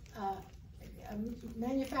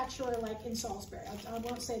manufacturer like in Salisbury, I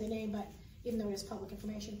won't say the name, but even though it is public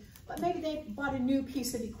information, but maybe they bought a new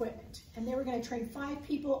piece of equipment and they were going to train 5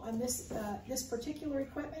 people on this particular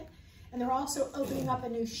equipment, and they're also opening up a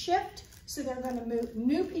new shift, so they're going to move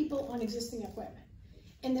new people on existing equipment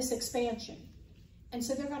in this expansion. And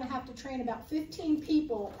so they're going to have to train about 15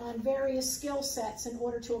 people on various skill sets in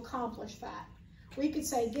order to accomplish that. We could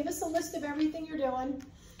say, give us a list of everything you're doing,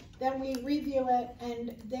 then we review it,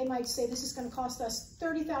 and they might say, this is going to cost us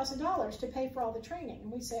 $30,000 to pay for all the training.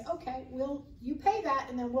 And we say, okay, you pay that,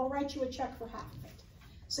 and then we'll write you a check for half of it.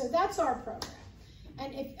 So that's our program.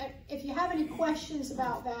 And if you have any questions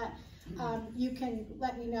about that, you can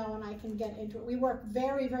let me know and I can get into it. We work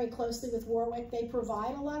very, very closely with Warwick. They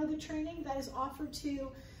provide a lot of the training that is offered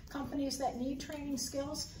to companies that need training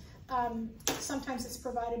skills. Sometimes it's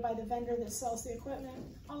provided by the vendor that sells the equipment.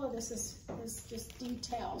 All of this is just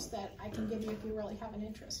details that I can give you if you really have an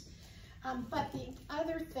interest. But the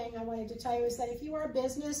other thing I wanted to tell you is that if you are a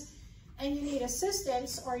business and you need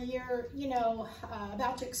assistance, or you're,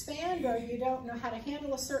 about to expand, or you don't know how to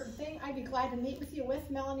handle a certain thing, I'd be glad to meet with you, with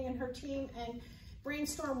Melanie and her team, and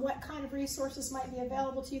brainstorm what kind of resources might be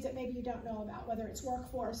available to you that maybe you don't know about, whether it's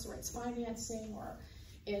workforce, or it's financing, or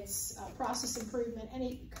it's process improvement,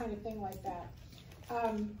 any kind of thing like that.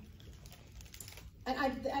 And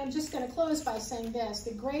I'm just going to close by saying this.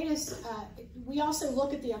 The greatest, we also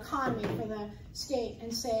look at the economy for the state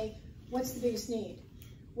and say, what's the biggest need?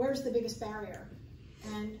 Where's the biggest barrier?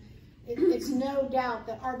 And it's no doubt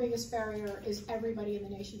that our biggest barrier is everybody in the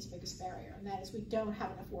nation's biggest barrier, and that is we don't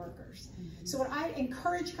have enough workers. So what I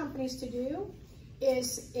encourage companies to do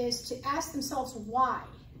is to ask themselves why.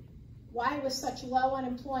 Why, with such low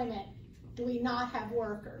unemployment, do we not have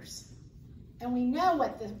workers? And we know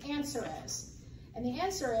what the answer is. And the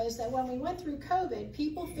answer is that when we went through COVID,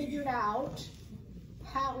 people figured out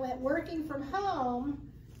how that working from home,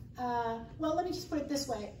 well, let me just put it this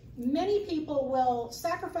way. Many people will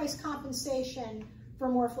sacrifice compensation for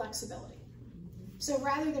more flexibility. So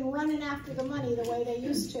rather than running after the money the way they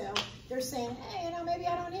used to, they're saying, hey, maybe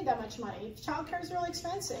I don't need that much money. Childcare is really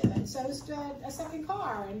expensive, and so is a second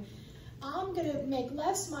car, and I'm going to make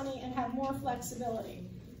less money and have more flexibility.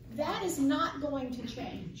 That is not going to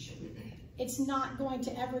change. It's not going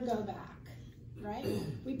to ever go back, right?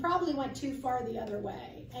 We probably went too far the other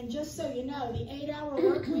way. And just so you know, the 8-hour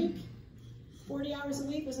work week, 40 hours a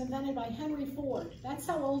week, was invented by Henry Ford. That's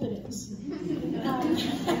how old it is.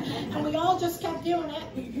 And we all just kept doing it,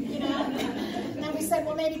 And then we said,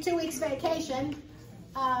 well, maybe 2 weeks vacation.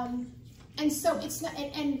 And so it's not,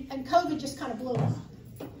 and COVID just kind of blew up.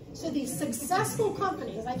 So these successful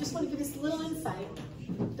companies, I just want to give this little insight.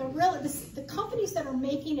 The companies that are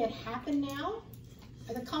making it happen now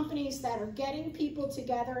are the companies that are getting people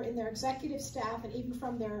together in their executive staff and even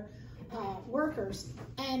from their workers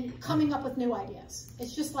and coming up with new ideas.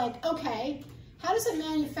 It's just like, okay, how does a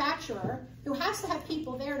manufacturer who has to have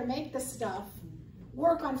people there to make this stuff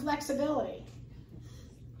work on flexibility?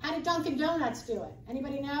 How did Dunkin' Donuts do it?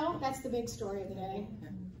 Anybody know? That's the big story of the day.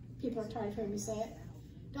 People are tired of hearing me say it.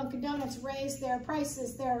 Dunkin' Donuts raised their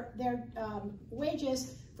prices, their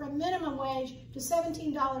wages from minimum wage to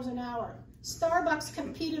 $17 an hour. Starbucks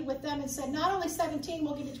competed with them and said, not only 17,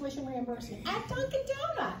 we'll give you tuition reimbursement. At Dunkin'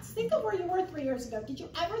 Donuts. Think of where you were 3 years ago. Did you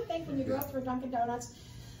ever think when you grew up through Dunkin' Donuts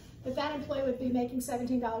that employee would be making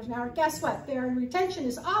 $17 an hour? Guess what? Their retention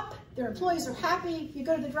is up. Their employees are happy. You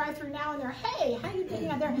go to the drive-thru now and they're, hey, how you doing?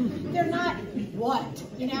 They're not, what?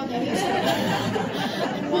 They're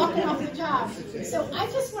and walking off the job. So I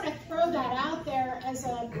just want to throw that out there as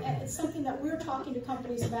something that we're talking to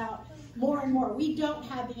companies about more and more. We don't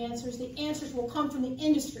have the answers. The answers will come from the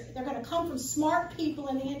industry. They're going to come from smart people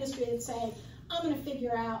in the industry that say, I'm going to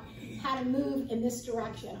figure out how to move in this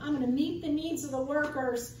direction. I'm going to meet the needs of the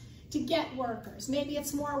workers to get workers. Maybe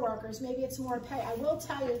it's more workers, maybe it's more pay. I will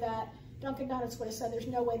tell you that Dunkin' Donuts would have said there's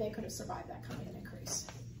no way they could have survived that kind of an increase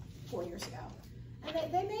 4 years ago. And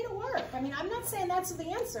they made it work. I mean, I'm not saying that's the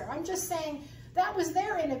answer. I'm just saying that was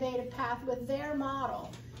their innovative path with their model.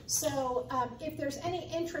 So if there's any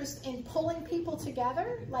interest in pulling people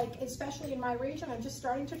together, like especially in my region, I'm just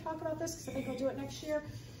starting to talk about this because I think I'll do it next year,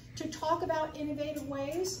 to talk about innovative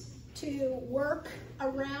ways to work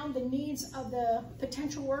around the needs of the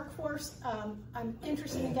potential workforce. I'm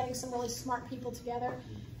interested in getting some really smart people together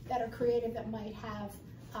that are creative, that might have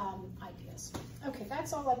ideas. Okay,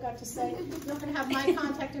 that's all I've got to say. You're going to have my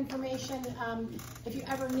contact information. If you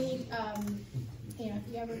ever need,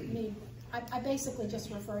 I basically just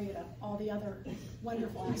refer you to all the other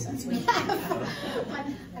wonderful assets we have.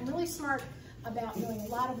 I'm really smart about doing a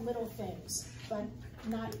lot of little things, but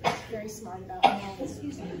not very smart about all this. A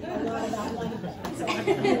lot about one thing. So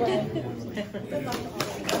anyway, good luck to all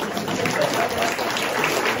of you.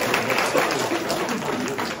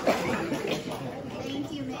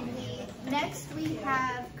 Thank you, Mindy. Next we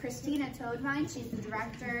have Christina Toadvine. She's the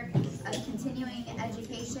Director of Continuing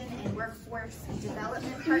Education and Workforce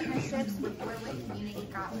Development Partnerships with Warwick Community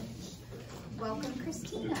College. Welcome,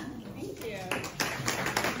 Christina. Thank you.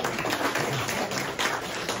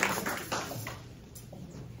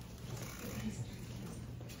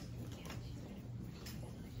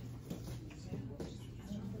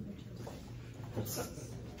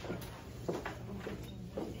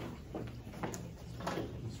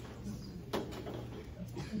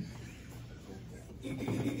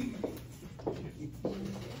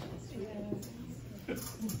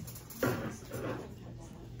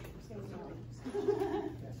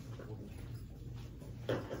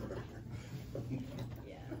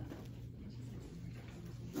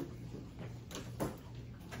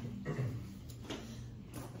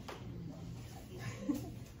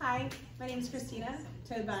 Hi, my name is Christina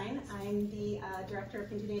Tobine. I'm the Director of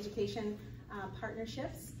Continuing Education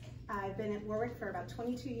Partnerships. I've been at Warwick for about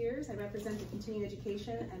 22 years. I represent the Continuing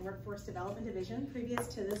Education and Workforce Development Division. Previous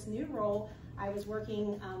to this new role, I was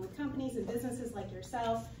working with companies and businesses like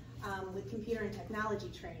yourself with computer and technology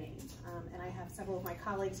training. And I have several of my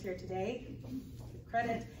colleagues here today,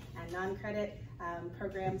 credit and non-credit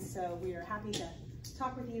programs, so we are happy to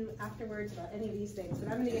talk with you afterwards about any of these things.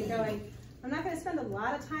 But I'm going to get going. I'm not going to spend a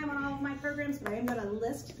lot of time on all of my programs, but I am going to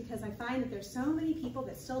list because I find that there's so many people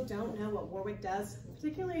that still don't know what Warwick does,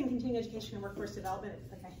 particularly in continuing education and workforce development.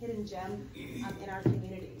 It's like a hidden gem in our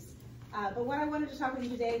communities. But what I wanted to talk with you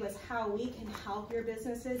today was how we can help your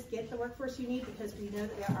businesses get the workforce you need, because we know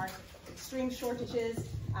that there are extreme shortages.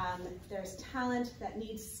 There's talent that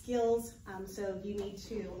needs skills, so you need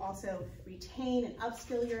to also retain and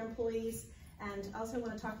upskill your employees. And also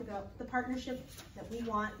want to talk about the partnership that we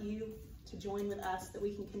want you to join with us, that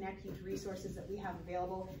we can connect you to resources that we have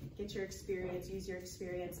available, get your experience, use your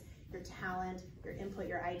experience, your talent, your input,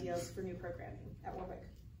 your ideas for new programming at Warwick.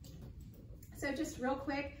 So just real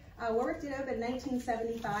quick, Warwick did open in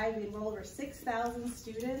 1975. We enroll over 6,000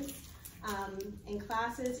 students in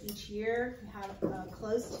classes each year. We have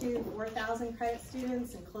close to 4,000 credit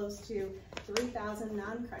students and close to 3,000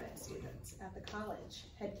 non-credit students at the college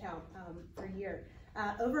headcount per year.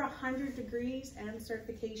 Over 100 degrees and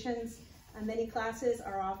certifications. Many classes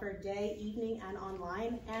are offered day, evening, and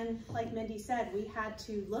online. And like Mindy said, we had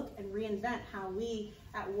to look and reinvent how we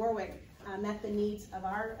at Warwick met the needs of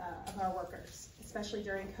our workers, especially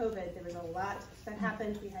during COVID. There was a lot that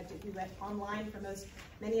happened. We went online for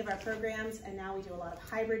many of our programs, and now we do a lot of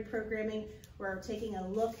hybrid programming. We're taking a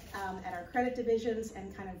look at our credit divisions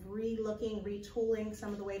and kind of re-looking, retooling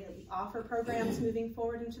some of the way that we offer programs moving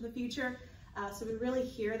forward into the future. So we really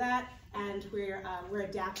hear that, and we're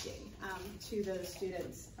adapting to those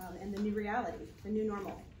students and the new reality, the new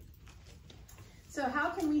normal. So how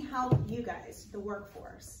can we help you guys, the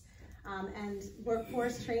workforce? And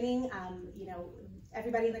workforce training, you know,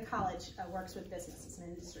 everybody in the college works with businesses and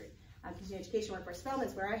industry. Continuing education, workforce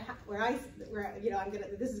development is where you know,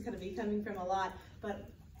 this is going to be coming from a lot, but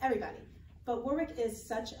everybody. But Warwick is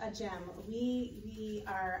such a gem. We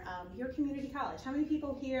are your community college. How many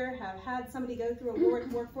people here have had somebody go through a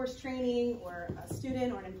Warwick workforce training, or a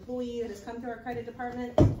student or an employee that has come through our credit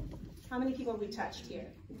department? How many people have we touched here?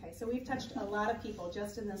 Okay, so we've touched a lot of people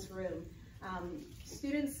just in this room.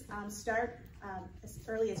 Students start as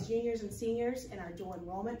early as juniors and seniors in our dual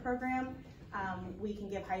enrollment program. We can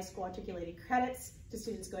give high school articulated credits to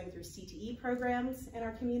students going through CTE programs in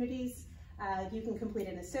our communities. You can complete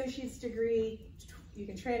an associate's degree. You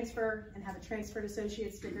can transfer and have a transferred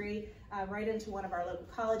associate's degree right into one of our local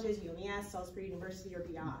colleges, UMES, Salisbury University, or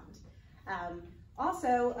beyond.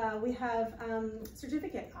 Also, we have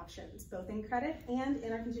certificate options, both in credit and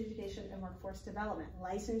in our continuing education and workforce development.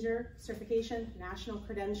 Licensure, certification, national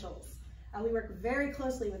credentials. We work very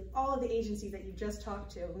closely with all of the agencies that you just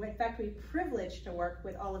talked to. In fact, we're privileged to work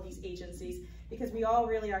with all of these agencies because we all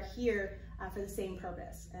really are here for the same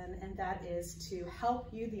purpose, and that is to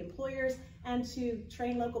help you, the employers, and to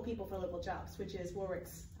train local people for local jobs, which is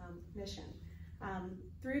Warwick's mission.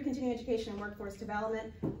 Through continuing education and workforce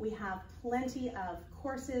development, we have plenty of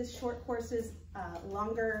courses, short courses,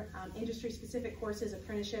 longer industry-specific courses,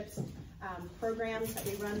 apprenticeships, programs that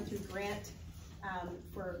we run through grant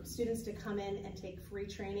for students to come in and take free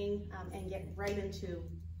training and get right into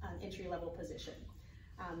an entry-level position.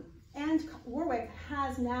 And Warwick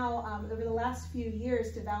has now, over the last few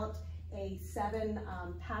years, developed a seven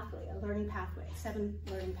learning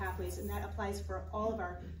pathways, and that applies for all of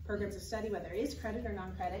our programs of study, whether it is credit or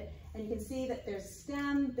non-credit. And you can see that there's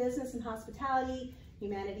STEM, business and hospitality,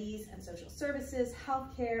 humanities and social services,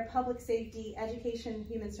 healthcare, public safety, education,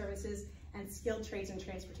 human services, and skilled trades and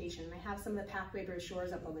transportation. And I have some of the pathway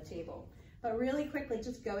brochures up on the table. But really quickly,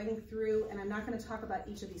 just going through, and I'm not going to talk about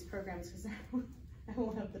each of these programs because I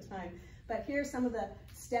won't have the time. But here are some of the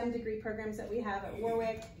STEM degree programs that we have at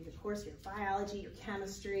Warwick. Of course, your biology, your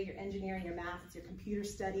chemistry, your engineering, your math, your computer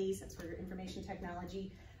studies. That's where your information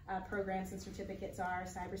technology programs and certificates are.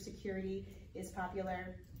 Cybersecurity is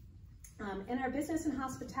popular. And our business and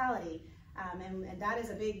hospitality. And that is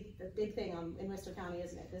a big thing in Worcester County,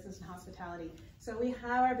 isn't it? Business and hospitality. So we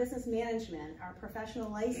have our business management, our professional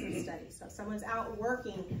license studies. So if someone's out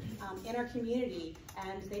working in our community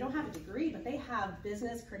and they don't have a degree, but they have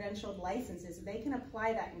business credentialed licenses, they can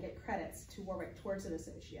apply that and get credits to Warwick towards an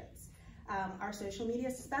associate's. Our social media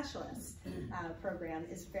specialist program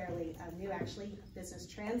is fairly new, actually. Business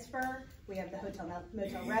transfer. We have the hotel,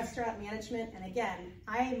 motel, restaurant management. And again,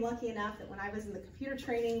 I am lucky enough that when I was in the computer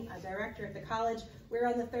training director at the college, we were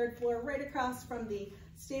on the 3rd floor, right across from the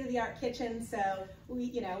state-of-the-art kitchen. So we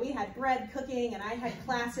had bread cooking, and I had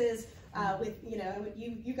classes with,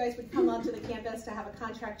 you guys would come onto the campus to have a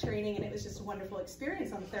contract training, and it was just a wonderful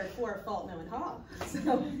experience on the 3rd floor of Fulton and Hall.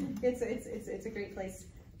 So it's a great place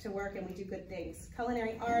to work, and we do good things.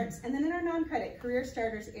 Culinary arts, and then in our non-credit career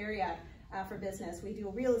starters area for business, we do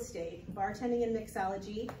real estate, bartending and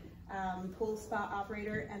mixology, pool spa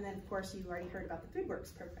operator, and then of course you already heard about the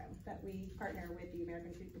FoodWorks program that we partner with the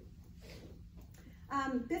American Food Group.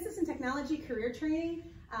 Business and technology career training,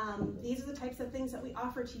 these are the types of things that we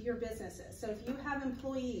offer to your businesses. So if you have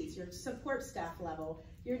employees, your support staff level,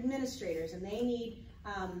 your administrators, and they need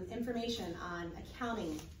information on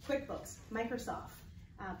accounting, QuickBooks, Microsoft,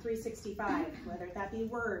 365, whether that be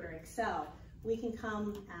Word or Excel, we can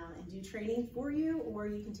come and do training for you, or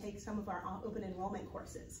you can take some of our open enrollment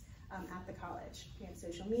courses at the college. We have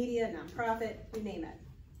social media, nonprofit, you name it.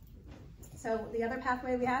 So the other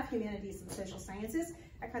pathway we have, humanities and social sciences,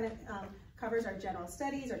 that kind of covers our general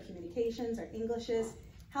studies, our communications, our Englishes.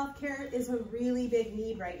 Healthcare is a really big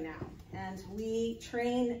need right now, and we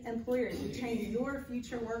train employers, we train your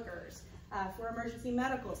future workers for emergency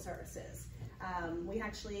medical services. We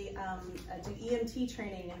actually do EMT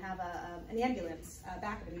training and have an ambulance,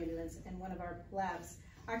 back of an ambulance in one of our labs.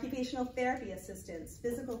 Occupational therapy assistants,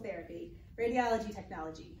 physical therapy, radiology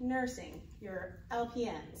technology, nursing, your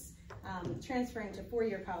LPNs, transferring to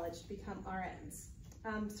 4-year college to become RNs.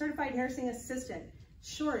 Certified nursing assistant,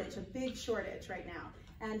 shortage, a big shortage right now.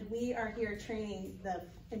 And we are here training the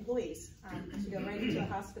employees to go right into the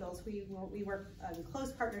hospitals. We work in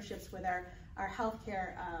close partnerships with our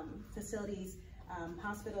healthcare facilities,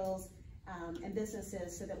 hospitals, and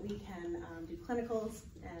businesses so that we can do clinicals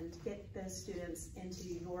and get those students into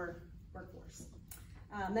your workforce.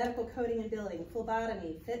 Medical coding and billing,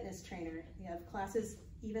 phlebotomy, fitness trainer. We have classes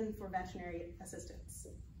even for veterinary assistants.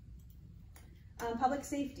 Public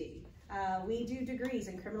safety. We do degrees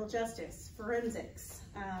in criminal justice, forensics,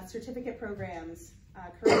 certificate programs,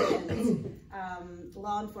 corrections,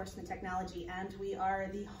 law enforcement technology, and we are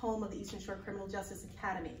the home of the Eastern Shore Criminal Justice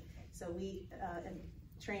Academy. So we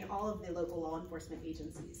train all of the local law enforcement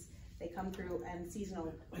agencies. They come through, and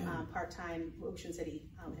seasonal part-time Ocean City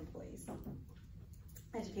employees.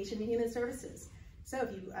 Education and Human Services. So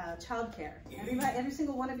if you, childcare, every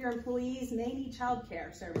single one of your employees may need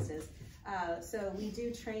childcare services. So we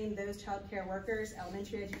do train those childcare workers,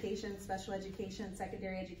 elementary education, special education,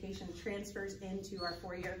 secondary education, transfers into our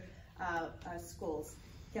 4-year schools.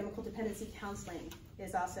 Chemical dependency counseling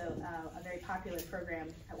is also a very popular program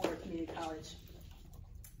at Worcester Community College.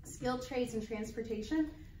 Skilled trades and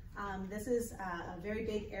transportation. This is a very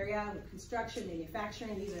big area with construction,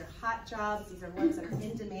 manufacturing. These are hot jobs. These are ones that are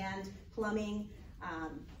in demand. Plumbing,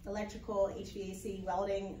 electrical, HVAC,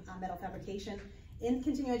 welding, metal fabrication. In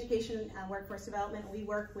continuing education and workforce development, we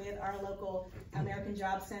work with our local American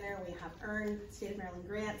Job Center. We have earned State of Maryland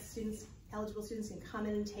grants. Eligible students can come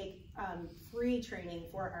in and take free training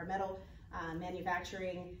for our metal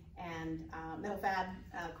manufacturing and metal fab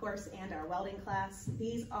course and our welding class.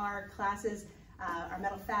 These are classes. Our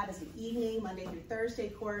metal fab is an evening, Monday through Thursday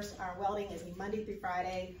course. Our welding is a Monday through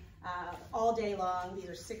Friday, all day long. These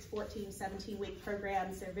are 6, 14, 17-week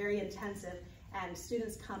programs. They're very intensive, and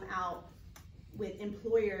students come out with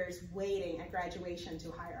employers waiting at graduation to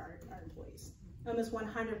hire our employees. Almost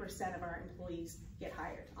 100% of our employees get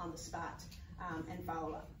hired on the spot and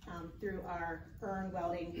follow up through our earn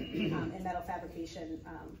welding and metal fabrication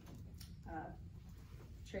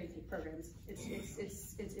trade programs.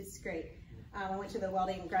 It's great. I went to the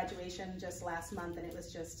welding graduation just last month, and it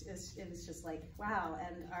was just like wow.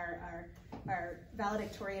 And our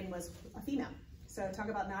valedictorian was a female. So talk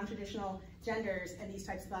about non-traditional genders and these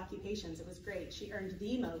types of occupations. It was great. She earned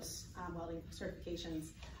the most welding certifications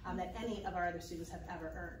that any of our other students have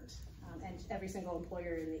ever earned. And every single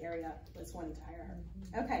employer in the area was wanting to hire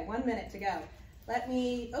her. Okay, 1 minute to go. Let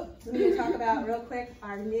me talk about real quick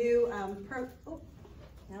our new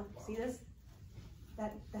no, see this?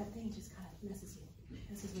 That thing just kind of messes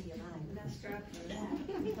with your mind.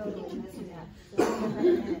 Totally messes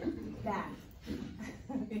up. Back.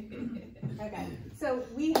 Okay, so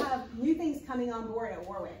we have new things coming on board at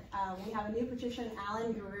Warwick. We have a new Patricia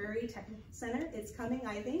Allen Guerreri Tech Center. It's coming,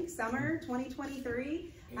 I think, summer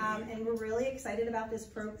 2023, and we're really excited about this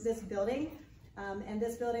building. And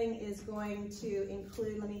this building is going to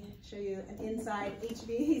include, let me show you an inside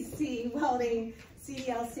HVAC welding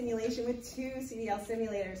CDL simulation with 2 CDL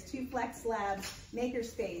simulators, 2 flex labs,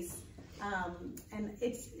 makerspace. And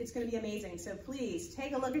it's going to be amazing. So please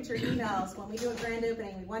take a look at your emails when we do a grand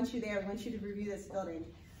opening. We want you there. We want you to review this building.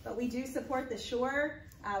 But we do support the shore.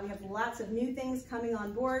 We have lots of new things coming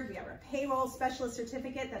on board. We have our payroll specialist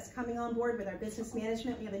certificate that's coming on board with our business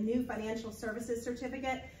management. We have a new financial services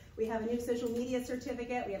certificate. We have a new social media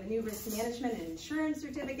certificate. We have a new risk management and insurance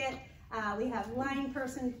certificate. We have line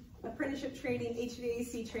person apprenticeship training,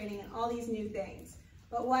 HVAC training, and all these new things.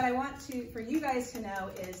 But what I want for you guys to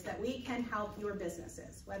know is that we can help your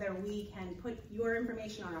businesses, whether we can put your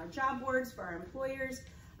information on our job boards for our employers,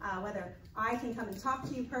 whether I can come and talk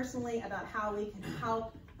to you personally about how we can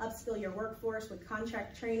help upskill your workforce with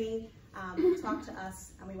contract training. Talk to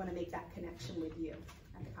us, and we want to make that connection with you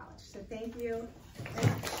at the college. So thank you very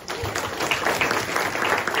much.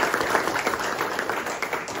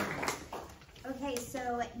 Okay,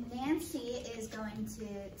 so Nancy is going to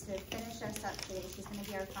finish us up today. She's going to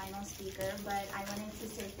be our final speaker, but I wanted to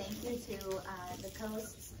say thank you to the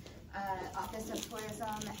Coast's Office of Tourism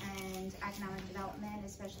and Economic Development,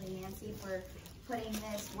 especially Nancy, for putting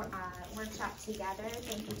this workshop together.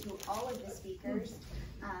 Thank you to all of the speakers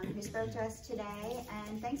who spoke to us today,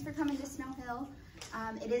 and thanks for coming to Snow Hill.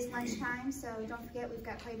 It is lunchtime, so don't forget we've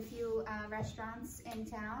got quite a few restaurants in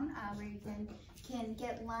town where you can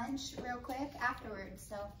get lunch real quick afterwards.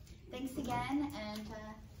 So thanks again, and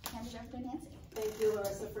hand it over to Nancy. Thank you,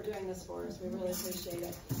 Larissa, for doing this for us. We really appreciate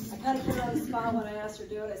it. I kind of put her on the spot when I asked her to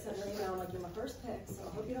do it. I sent her an email, I'm like, you're my first pick, so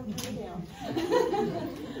I hope you don't turn me down.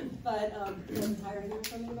 But I'm tired of hearing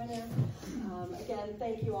from you by now. Again,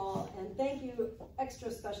 thank you all, and thank you,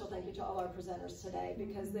 extra special thank you to all our presenters today,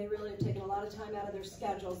 because they really have taken a lot of time out of their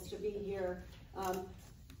schedules to be here.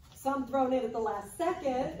 Some thrown in at the last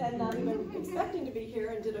second and not even expecting to be here,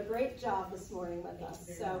 and did a great job this morning with us.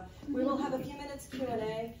 So we will have a few minutes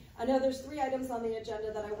Q&A. I know there's 3 items on the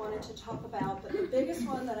agenda that I wanted to talk about, but the biggest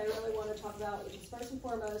one that I really want to talk about, which is first and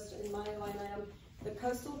foremost in my line item, the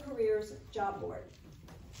Coastal Careers Job Board.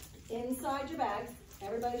 Inside your bags,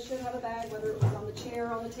 everybody should have a bag, whether it was on the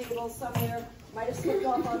chair, on the table, somewhere. Might have slipped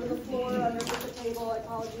off onto the floor, underneath the table. I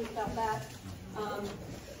apologize about that.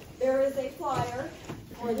 There is a flyer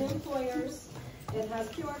for the employers. It has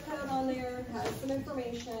QR code on there, has some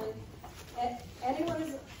information. Anyone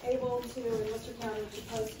is able to, in Worcester County, to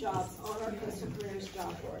post jobs on our Coastal Careers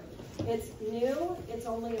Job Board. It's new, it's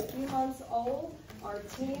only a few months old. Our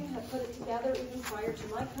team had put it together even prior to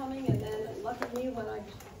my coming, and then luckily when I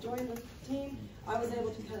joined the team, I was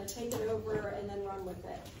able to kind of take it over and then run with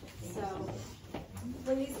it. So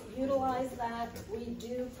please utilize that. We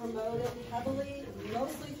do promote it heavily,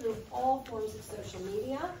 mostly through all forms of social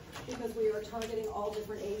media, because we are targeting all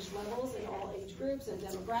different age levels and all age groups and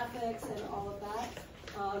demographics and all of that.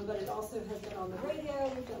 But it also has been on the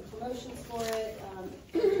radio. We've done promotions for it.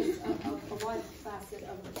 There's a wide facet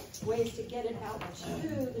of ways to get it out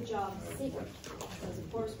to the job seeker. Because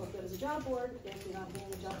of course, what good is a job board if you're not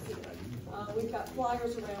being a job seeker? We've got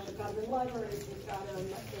flyers around. We've got them in libraries. We've got them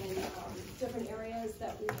in different areas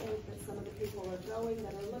that we think that some of the people are going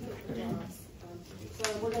that are looking for jobs.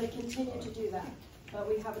 So we're going to continue to do that. But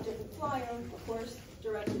we have a different flyer, of course,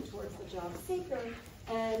 directed towards the job seeker.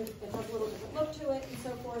 And it has a little different look to it and so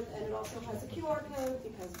forth, and it also has a QR code,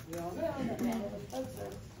 because we all know that many of the folks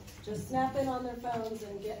are just snapping on their phones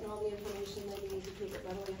and getting all the information they need to keep it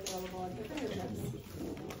readily available at their fingertips.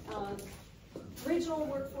 Regional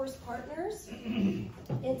Workforce Partners.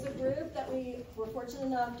 It's a group that we were fortunate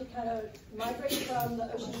enough to kind of migrate from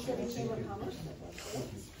the Ocean City Chamber of Commerce,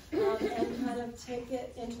 and kind of take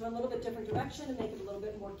it into a little bit different direction and make it a little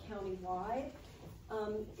bit more county-wide.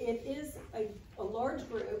 It is a large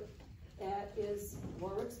group that is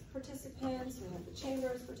Warwick's participants, we have the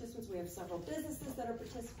Chamber's participants, we have several businesses that are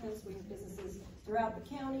participants, we have businesses throughout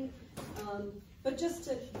the county. But just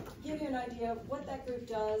to give you an idea of what that group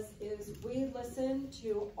does is we listen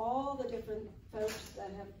to all the different folks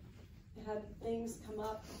that have had things come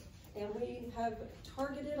up, and we have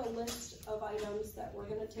targeted a list of items that we're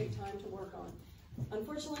going to take time to work on.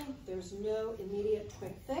 Unfortunately, there's no immediate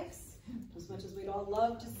quick fix. As much as we'd all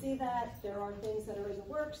love to see that, there are things that are in the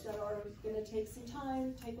works that are going to take some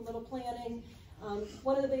time, take a little planning.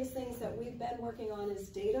 One of the biggest things that we've been working on is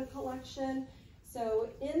data collection. So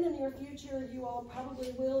in the near future, you all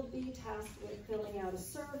probably will be tasked with filling out a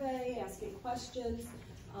survey, asking questions.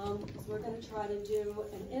 We're going to try to do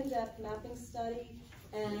an in-depth mapping study,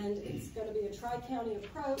 and it's going to be a tri-county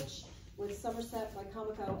approach with Somerset,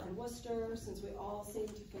 Wycomico, and Worcester, since we all seem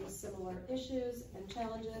to face similar issues and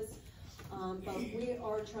challenges. But we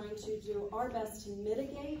are trying to do our best to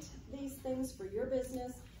mitigate these things for your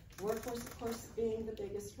business. Workforce, of course, being the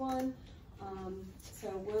biggest one. So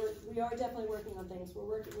we are definitely working on things.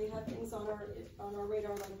 We have things on our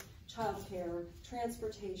radar like childcare,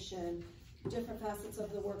 transportation, different facets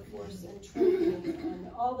of the workforce and training and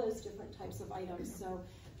all those different types of items. So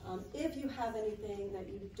if you have anything that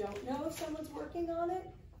you don't know if someone's working on it,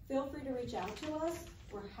 feel free to reach out to us.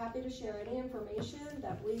 We're happy to share any information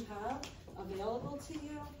that we have available to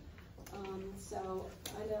you. So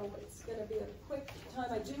I know it's going to be a quick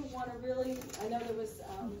time. I do want to I know there was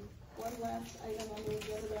one last item on the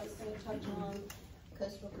agenda that I was going to touch on.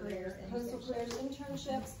 Coastal Careers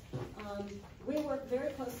internships. We work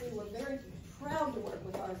very closely. We're very proud to work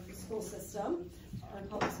with our school system. Our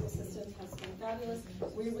public school system has been fabulous.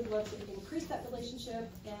 We would love to increase that relationship,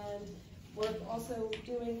 and we're also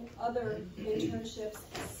doing other internships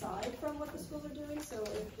aside from what the schools are doing. So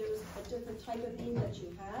if there's a different type of need that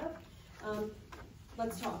you have,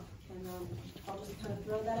 let's talk. And I'll just kind of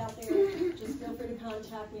throw that out there. Just feel free to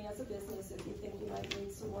contact me as a business if you think you might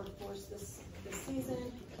need some workforce this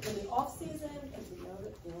season. In the off season, as we know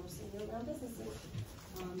that there are some year-round businesses,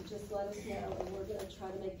 just let us know, and we're going to try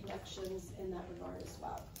to make connections in that regard as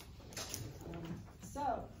well.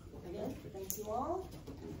 So, again, thank you all.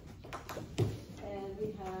 And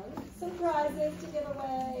we have some prizes to give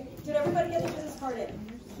away. Did everybody get their business card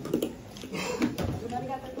in? Everybody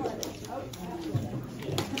got their card in? Oh,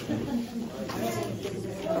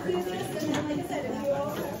 we'll do this, and then, like I said, if you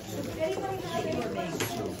all, if anybody has any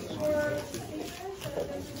questions for speakers that are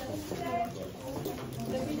presenting today,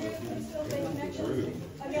 if you do, please feel free to connection.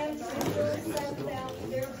 Again, send down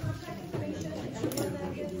their contact information, everyone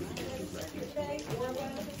that is here today, or one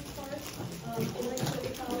of the business cards.